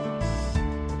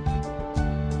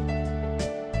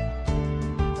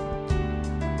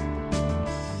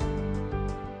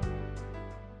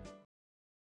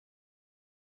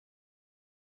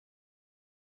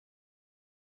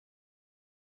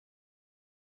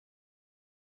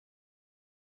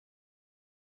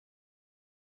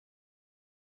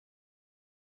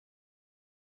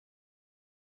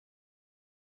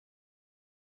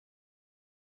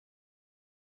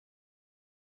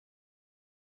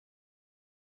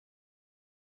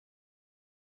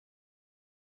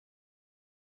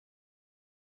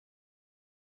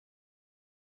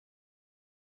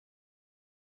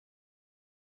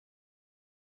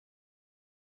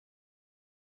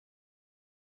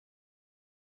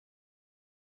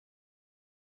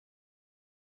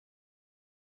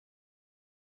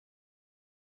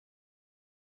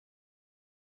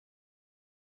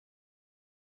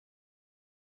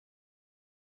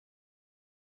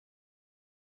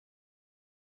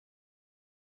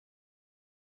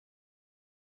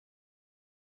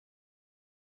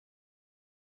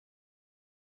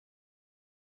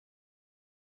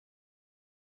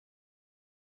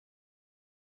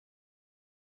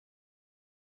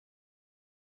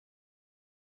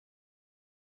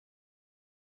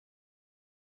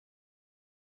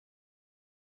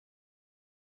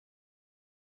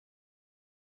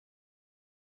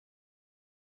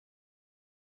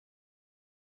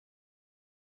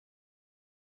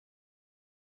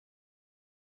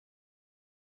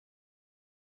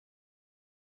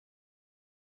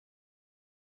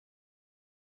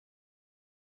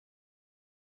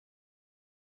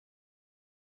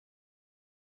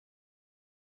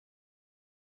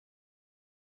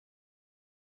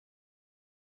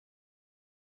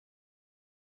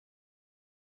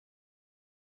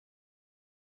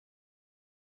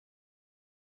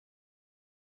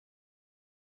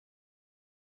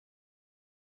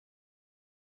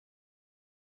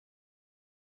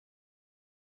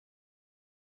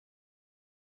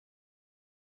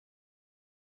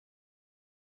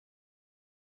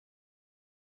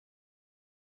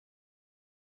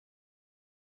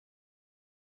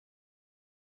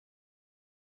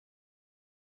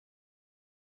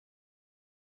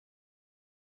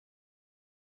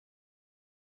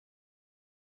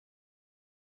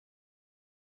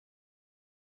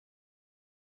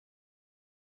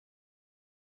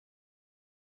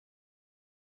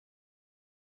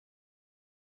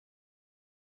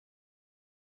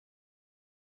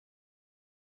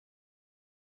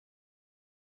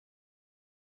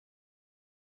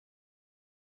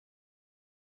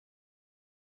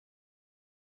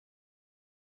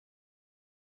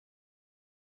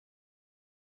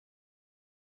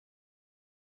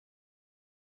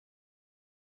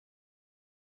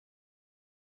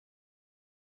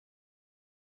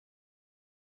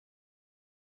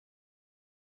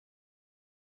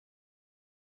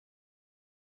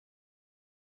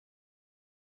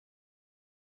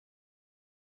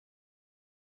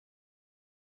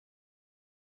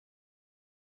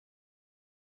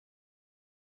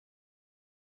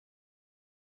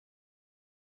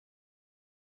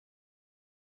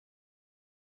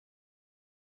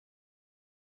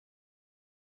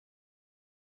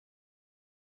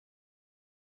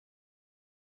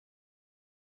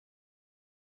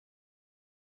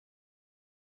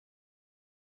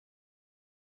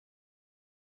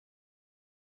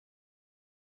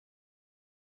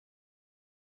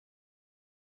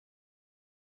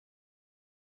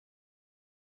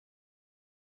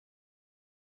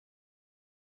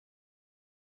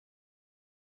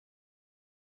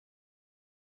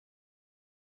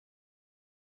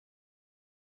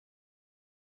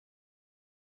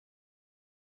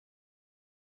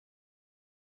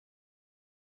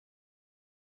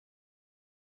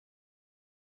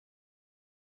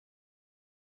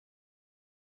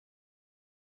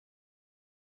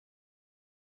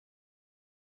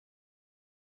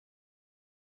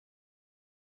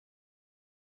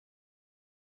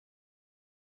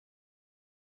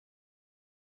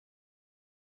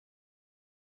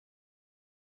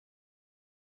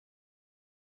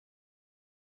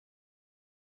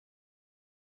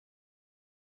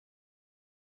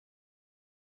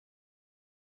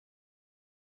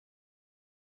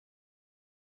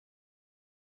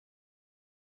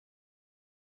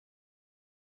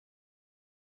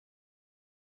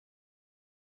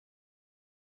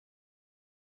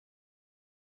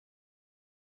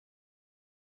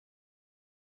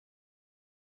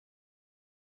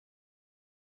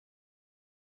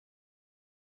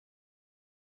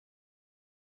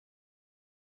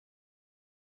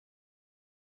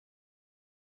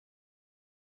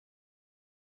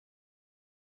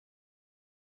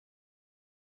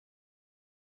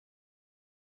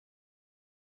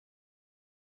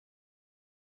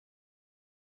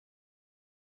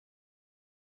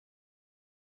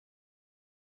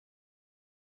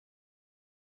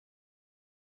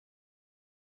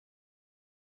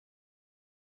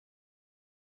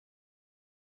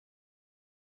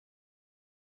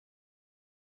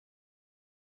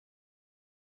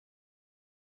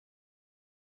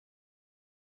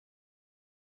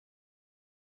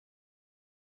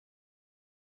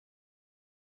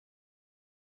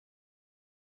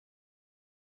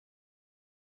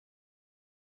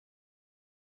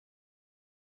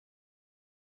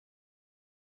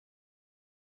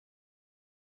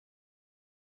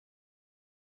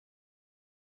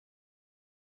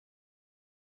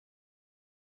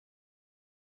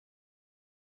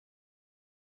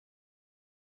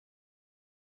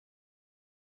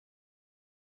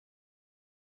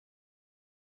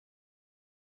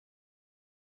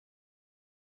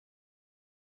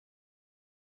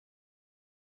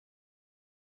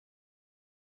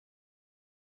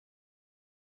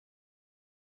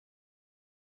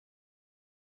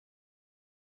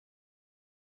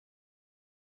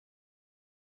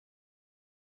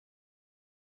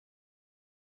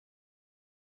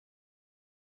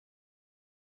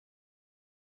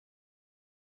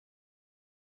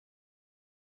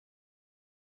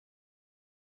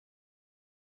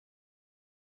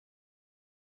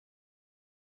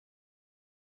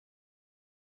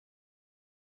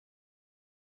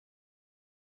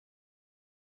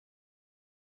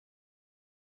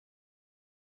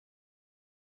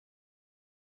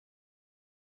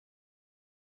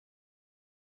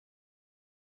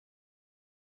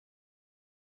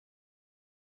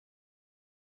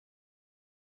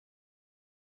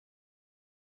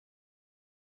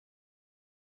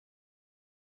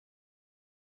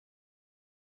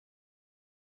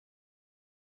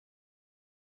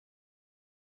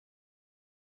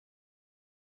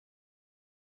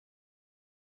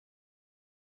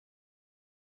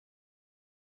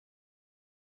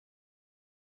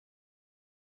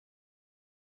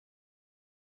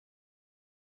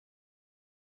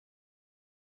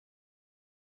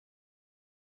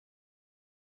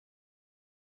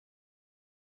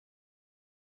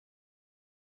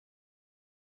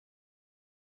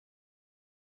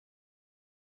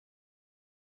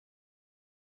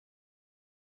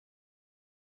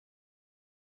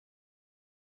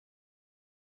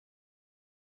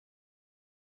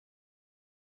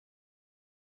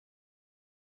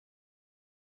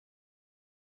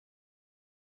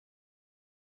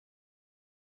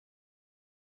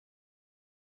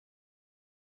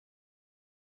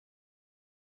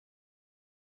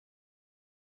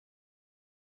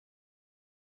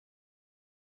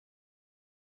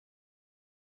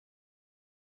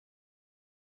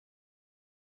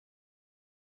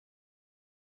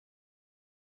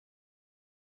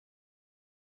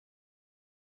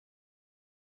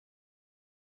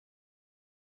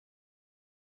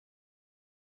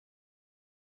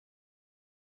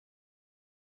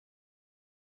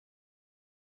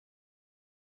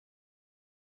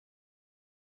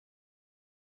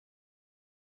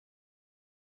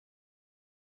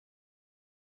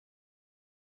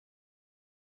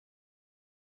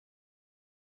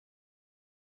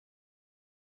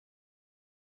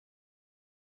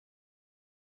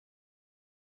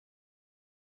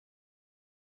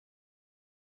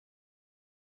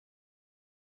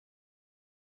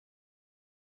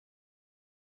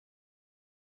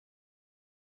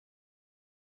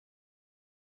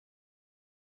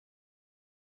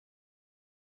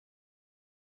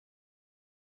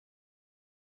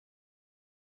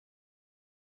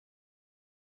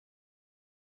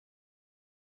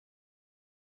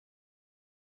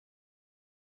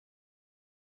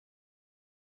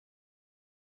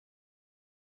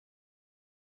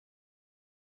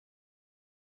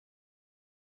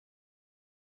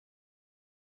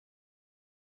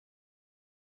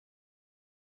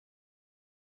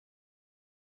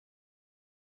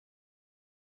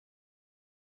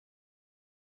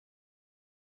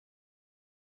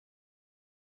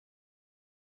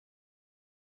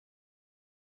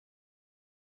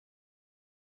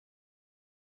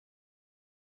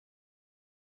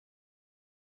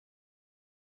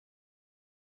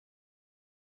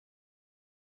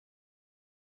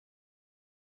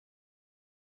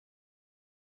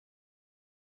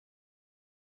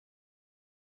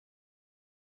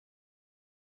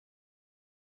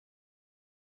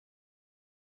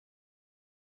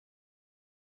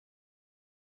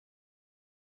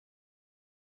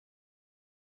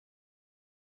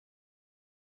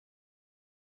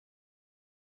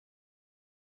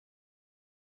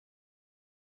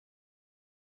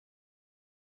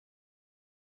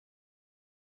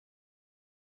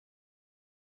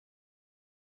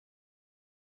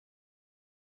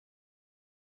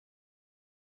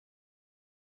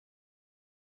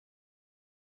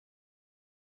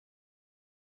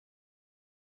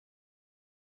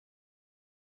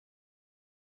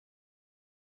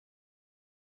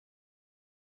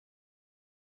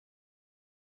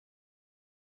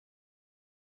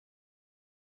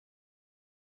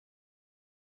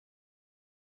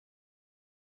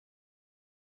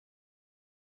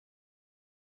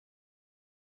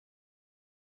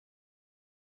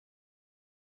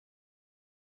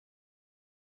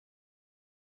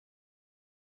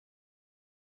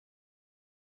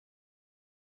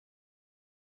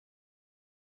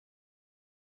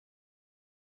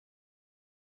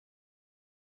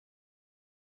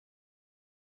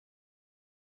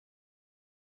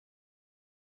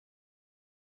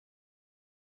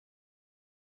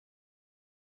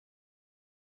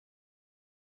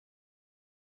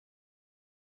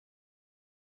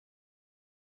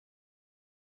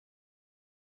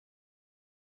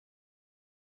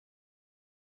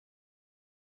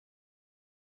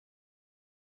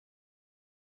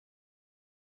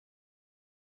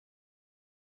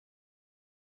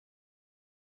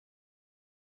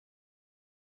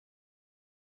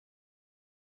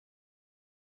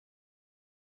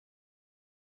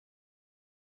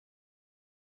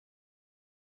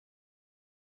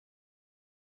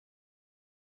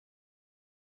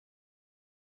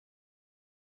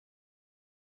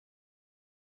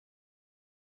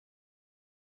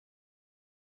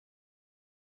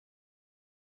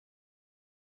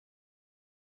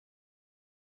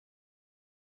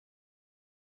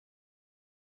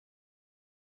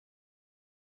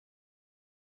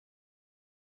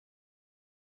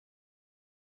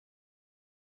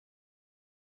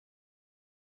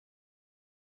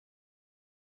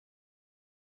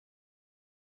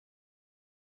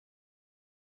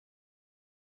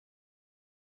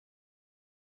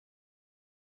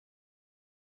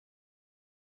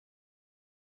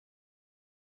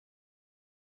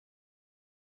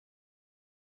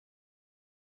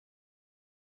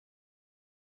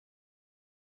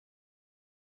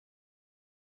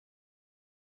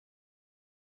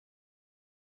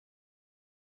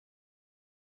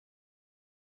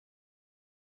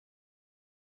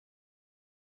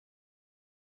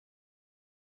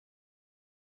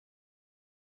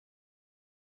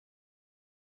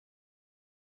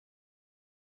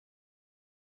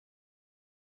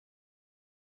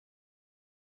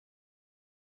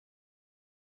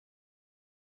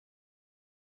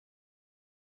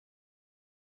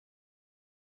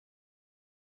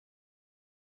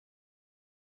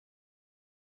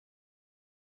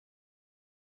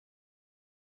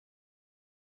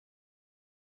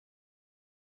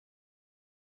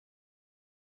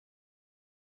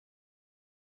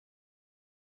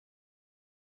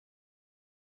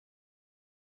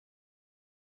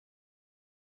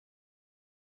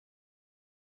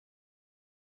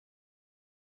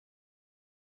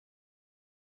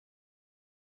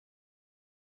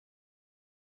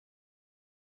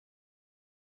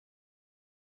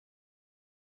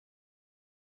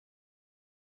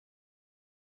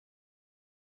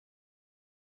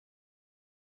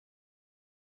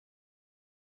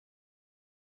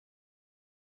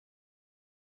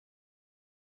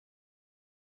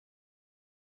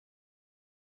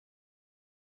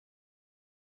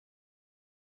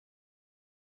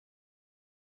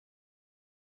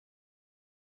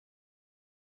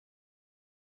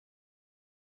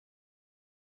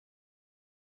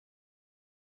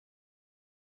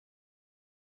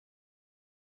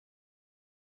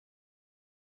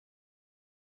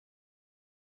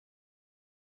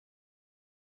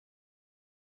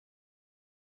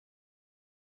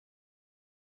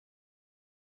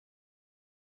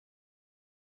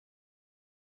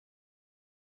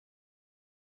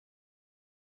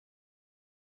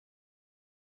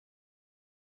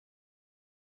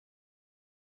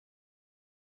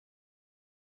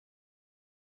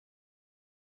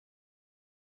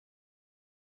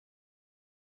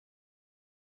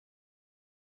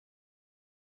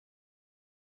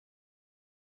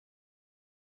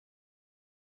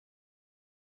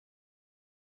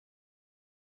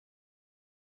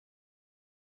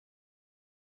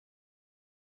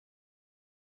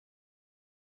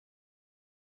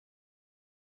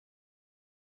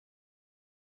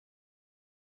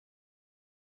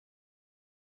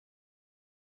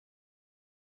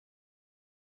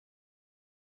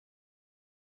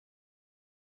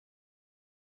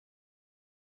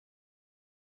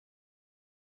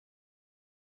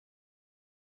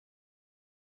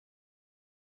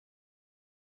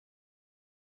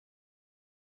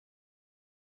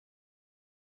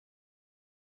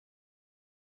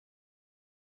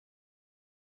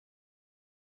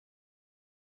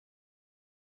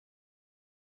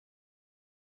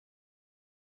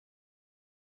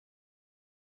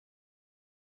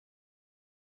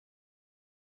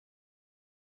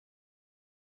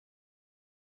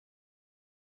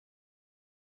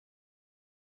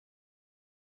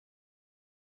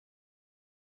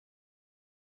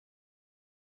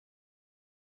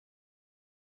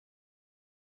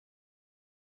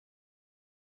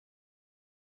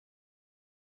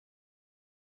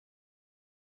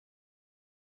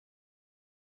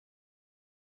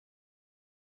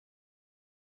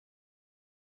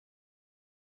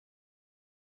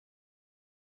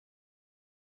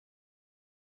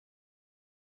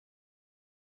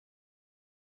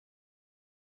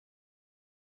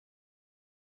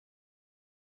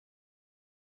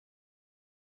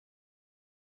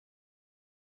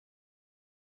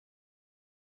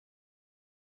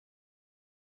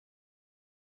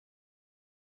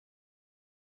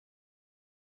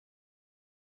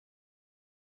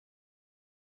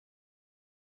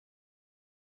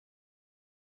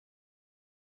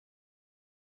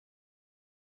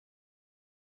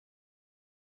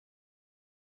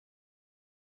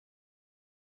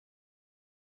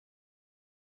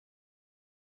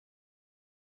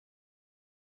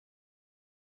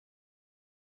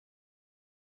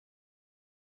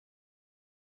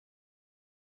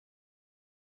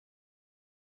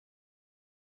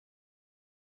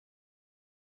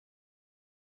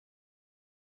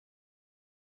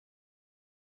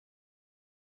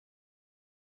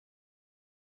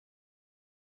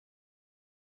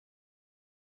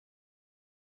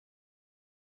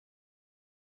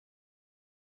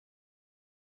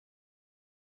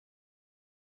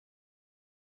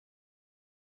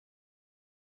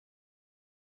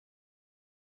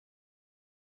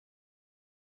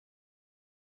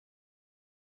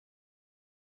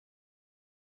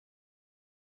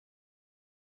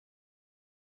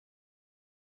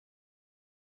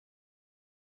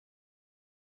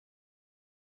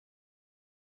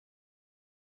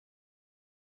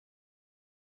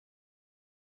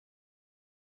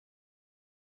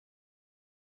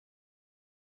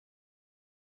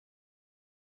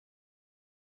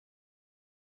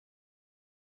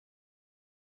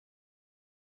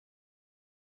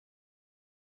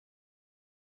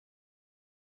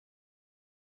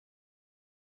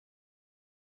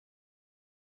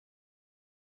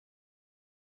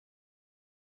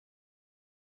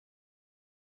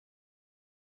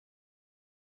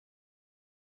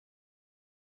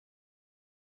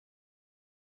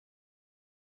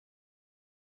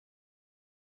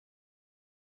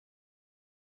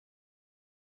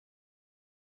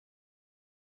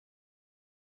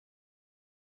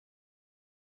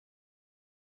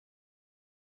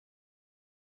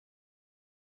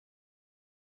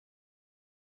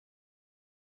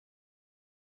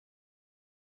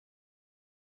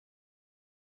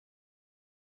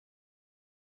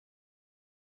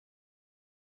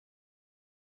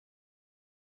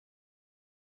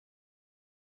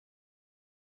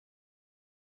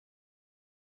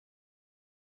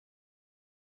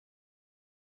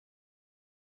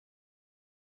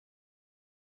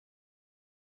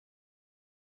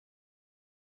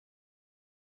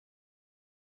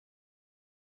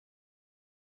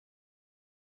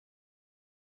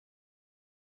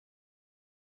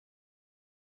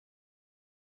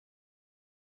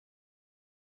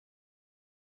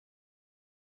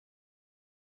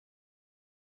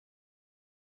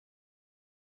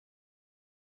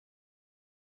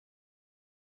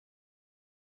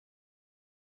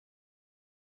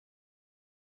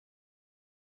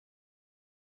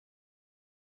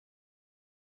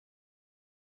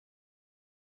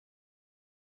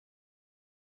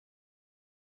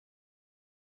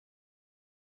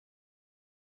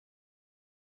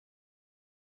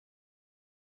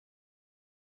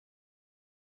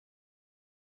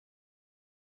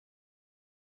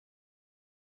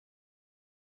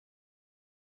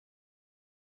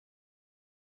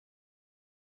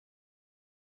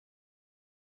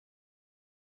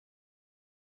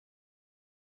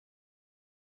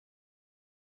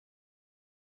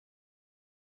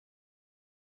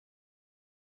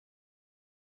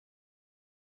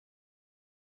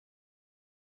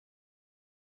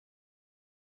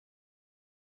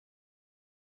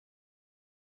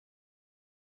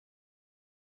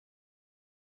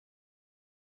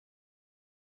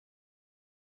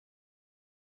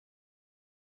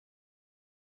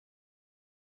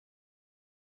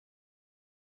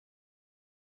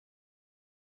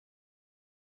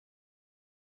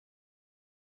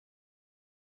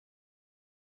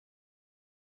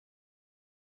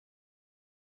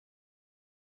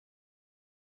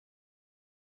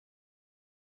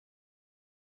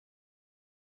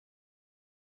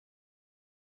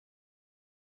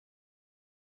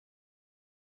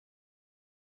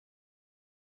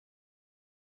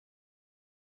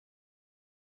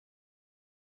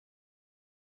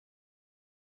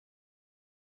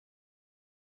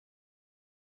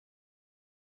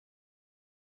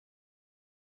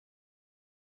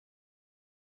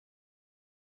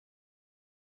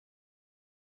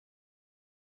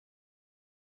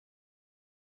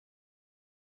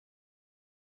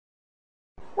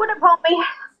 What up, homie?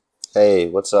 Hey,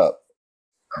 what's up?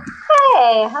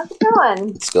 Hey, how's it going?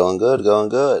 It's going good, going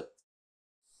good.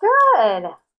 Good.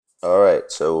 All right,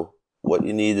 so what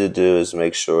you need to do is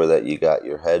make sure that you got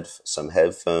your some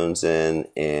headphones in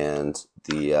and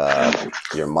the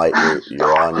your mic,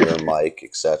 you're on your mic,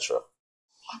 etc.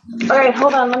 All right,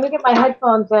 hold on. Let me get my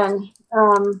headphones in.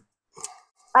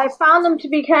 I found them to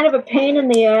be kind of a pain in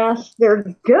the ass. They're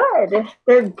good.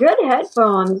 They're good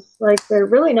headphones. Like, they're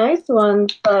really nice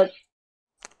ones, but,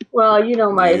 well, you know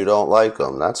You my... don't like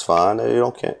them, that's fine. You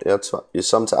don't can't. That's fine.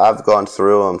 I've gone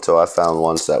through them till I found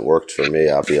ones that worked for me.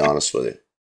 I'll be honest with you.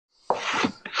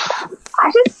 I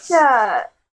just,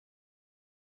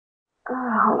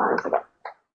 hold on a second.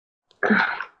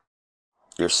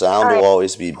 Your sound All will right.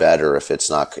 always be better if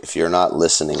you're not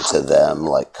listening to them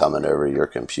like coming over your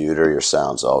computer. Your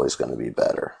sound's always going to be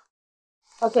better.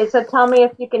 Okay, so tell me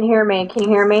if you can hear me. Can you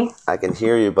hear me? I can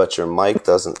hear you, but your mic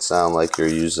doesn't sound like you're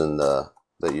using that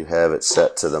you have it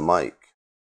set to the mic.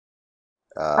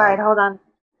 All right, hold on.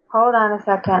 Hold on a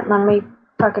second. Let me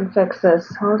fucking fix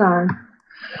this. Hold on.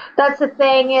 That's the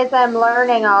thing is I'm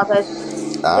learning all this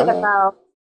I shit know. about,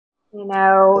 you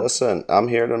know... Listen, I'm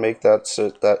here to make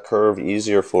that curve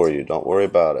easier for you. Don't worry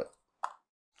about it.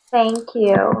 Thank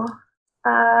you.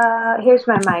 Here's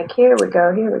my mic. Here we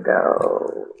go. Here we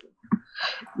go.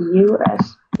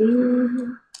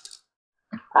 USB.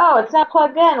 Oh, it's not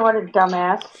plugged in. What a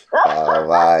dumbass. Oh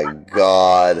my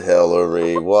God,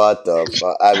 Hillary! What the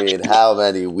fuck? I mean, how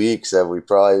many weeks have we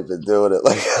probably been doing it?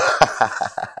 Like,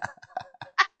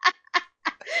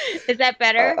 Is that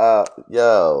better?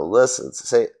 yo, listen,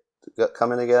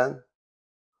 come in again.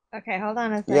 Okay, hold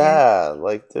on a second. Yeah,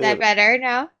 like, Is that dude. better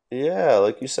now? Yeah,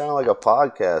 like you sound like a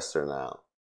podcaster now.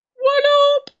 What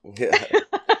up? Yeah.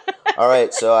 All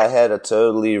right, so I had a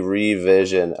totally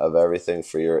revision of everything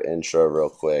for your intro real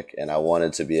quick, and I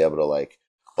wanted to be able to like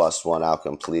bust one out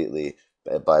completely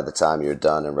by the time you're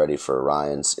done and ready for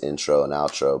Ryan's intro and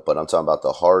outro. But I'm talking about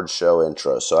the hard show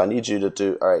intro. So I need you to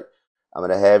do, all right, I'm going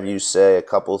to have you say a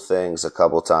couple things a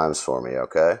couple times for me,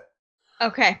 okay?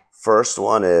 Okay. First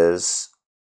one is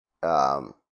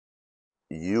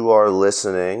you are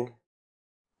listening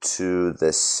to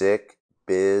the Sick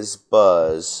Biz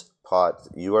Buzz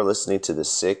You are listening to the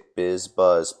Sick Biz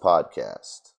Buzz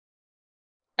podcast.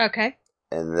 Okay.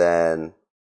 And then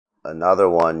another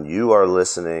one, you are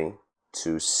listening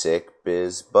to Sick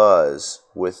Biz Buzz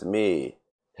with me,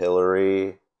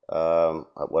 Hillary,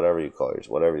 whatever you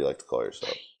like to call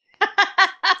yourself.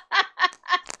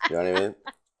 You know what I mean?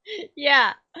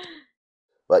 Yeah.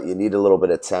 But you need a little bit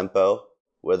of tempo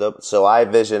with it. So I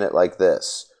vision it like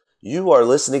this. You are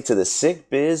listening to the Sick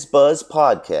Biz Buzz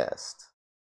podcast.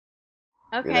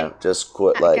 Okay. You know, just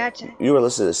quit like, gotcha. You were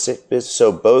listening to Sick Biz.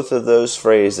 So both of those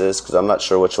phrases, because I'm not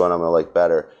sure which one I'm going to like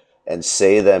better, and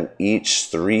say them each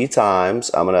 3 times.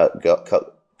 I'm going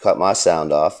to cut my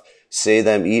sound off. Say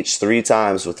them each 3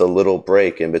 times with a little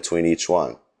break in between each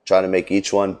one. Trying to make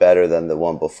each one better than the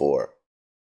one before.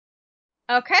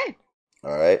 Okay.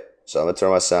 All right. So I'm going to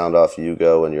turn my sound off. You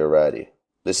go when you're ready.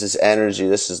 This is energy.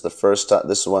 This is the first time.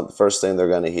 This is the first thing they're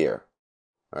going to hear.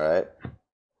 All right.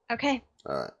 Okay.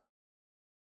 All right.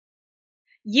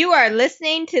 You are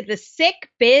listening to the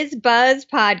Sick Biz Buzz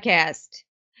podcast.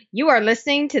 You are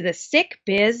listening to the Sick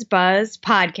Biz Buzz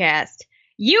podcast.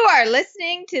 You are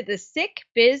listening to the Sick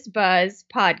Biz Buzz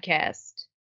podcast.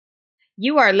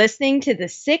 You are listening to the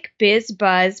Sick Biz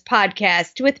Buzz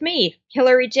podcast with me,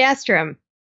 Hillary Jastrom.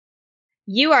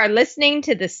 You are listening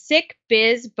to the Sick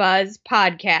Biz Buzz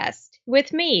podcast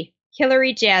with me,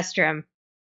 Hillary Jastrom.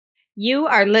 You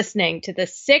are listening to the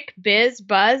Sick Biz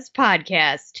Buzz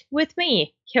podcast with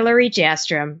me, Hillary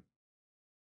Jastrom.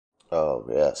 Oh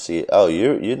yeah, see, oh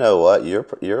you know what?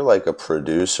 You're like a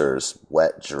producer's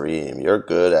wet dream. You're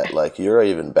good at like you're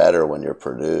even better when you're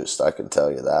produced. I can tell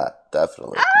you that.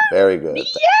 Definitely. Very good.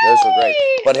 Those are great.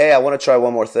 But hey, I want to try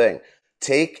one more thing.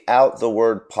 Take out the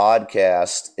word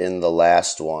podcast in the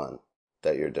last one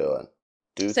that you're doing.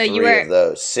 Do so 3 of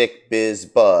those. Sick Biz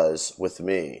Buzz with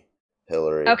me,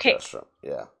 Hillary Jastrom.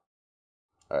 Yeah.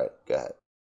 All right, go ahead.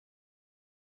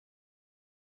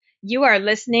 You are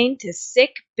listening to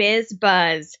Sick Biz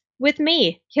Buzz with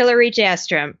me, Hillary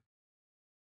Jastrom.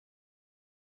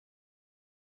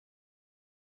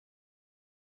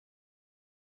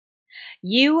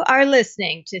 You are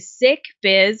listening to Sick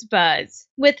Biz Buzz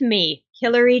with me,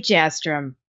 Hillary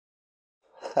Jastrom.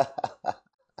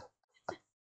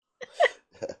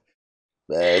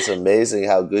 Man, it's amazing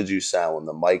how good you sound when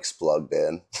the mic's plugged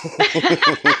in. Oh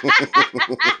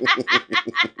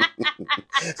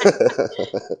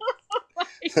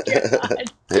my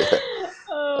God. Yeah.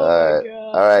 Oh my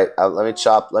God. All right. let me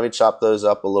chop those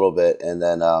up a little bit, and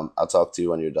then I'll talk to you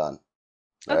when you're done.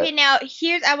 All Okay, right? now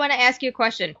I want to ask you a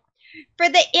question. For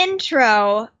the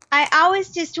intro, I always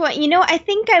just want, I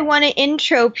think I want to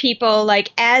intro people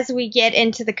like as we get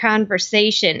into the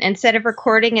conversation instead of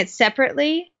recording it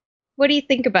separately. What do you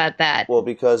think about that? Well,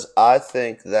 because I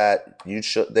think that you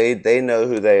should. They know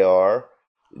who they are.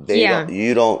 Yeah.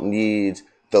 You don't need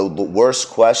the worst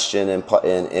question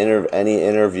any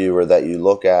interviewer that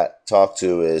you talk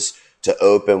to is to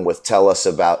open with tell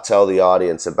the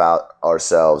audience about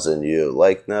ourselves and you.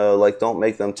 Like, no, like, don't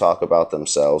make them talk about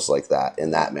themselves like that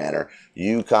in that manner.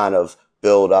 You kind of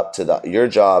build up to your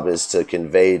job is to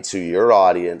convey to your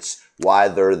audience why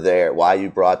they're there, why you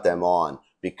brought them on,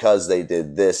 because they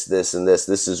did this, this, and this.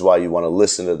 This is why you want to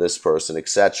listen to this person,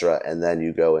 etc. And then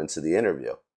you go into the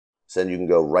interview. So then you can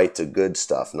go right to good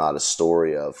stuff, not a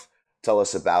story of tell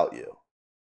us about you.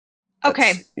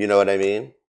 Okay. You know what I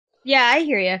mean? Yeah, I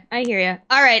hear you.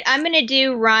 All right, I'm going to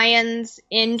do Ryan's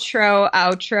intro,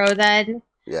 outro then.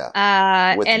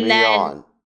 Yeah. With and me then on.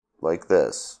 Like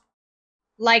this.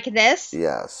 like this?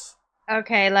 Yes.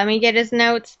 Okay, let me get his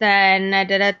notes then. No,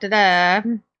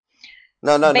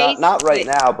 not right Basically-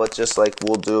 now, but just like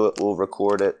we'll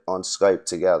record it on Skype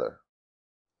together.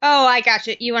 Oh, I got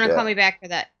you. You want to call Yeah. me back for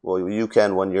that? Well, you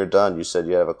can when you're done. You said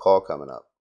you have a call coming up.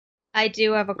 I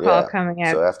do have a call coming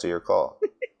up. So after your call.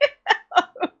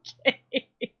 Okay.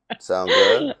 Sound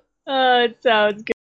good? Oh, it sounds good.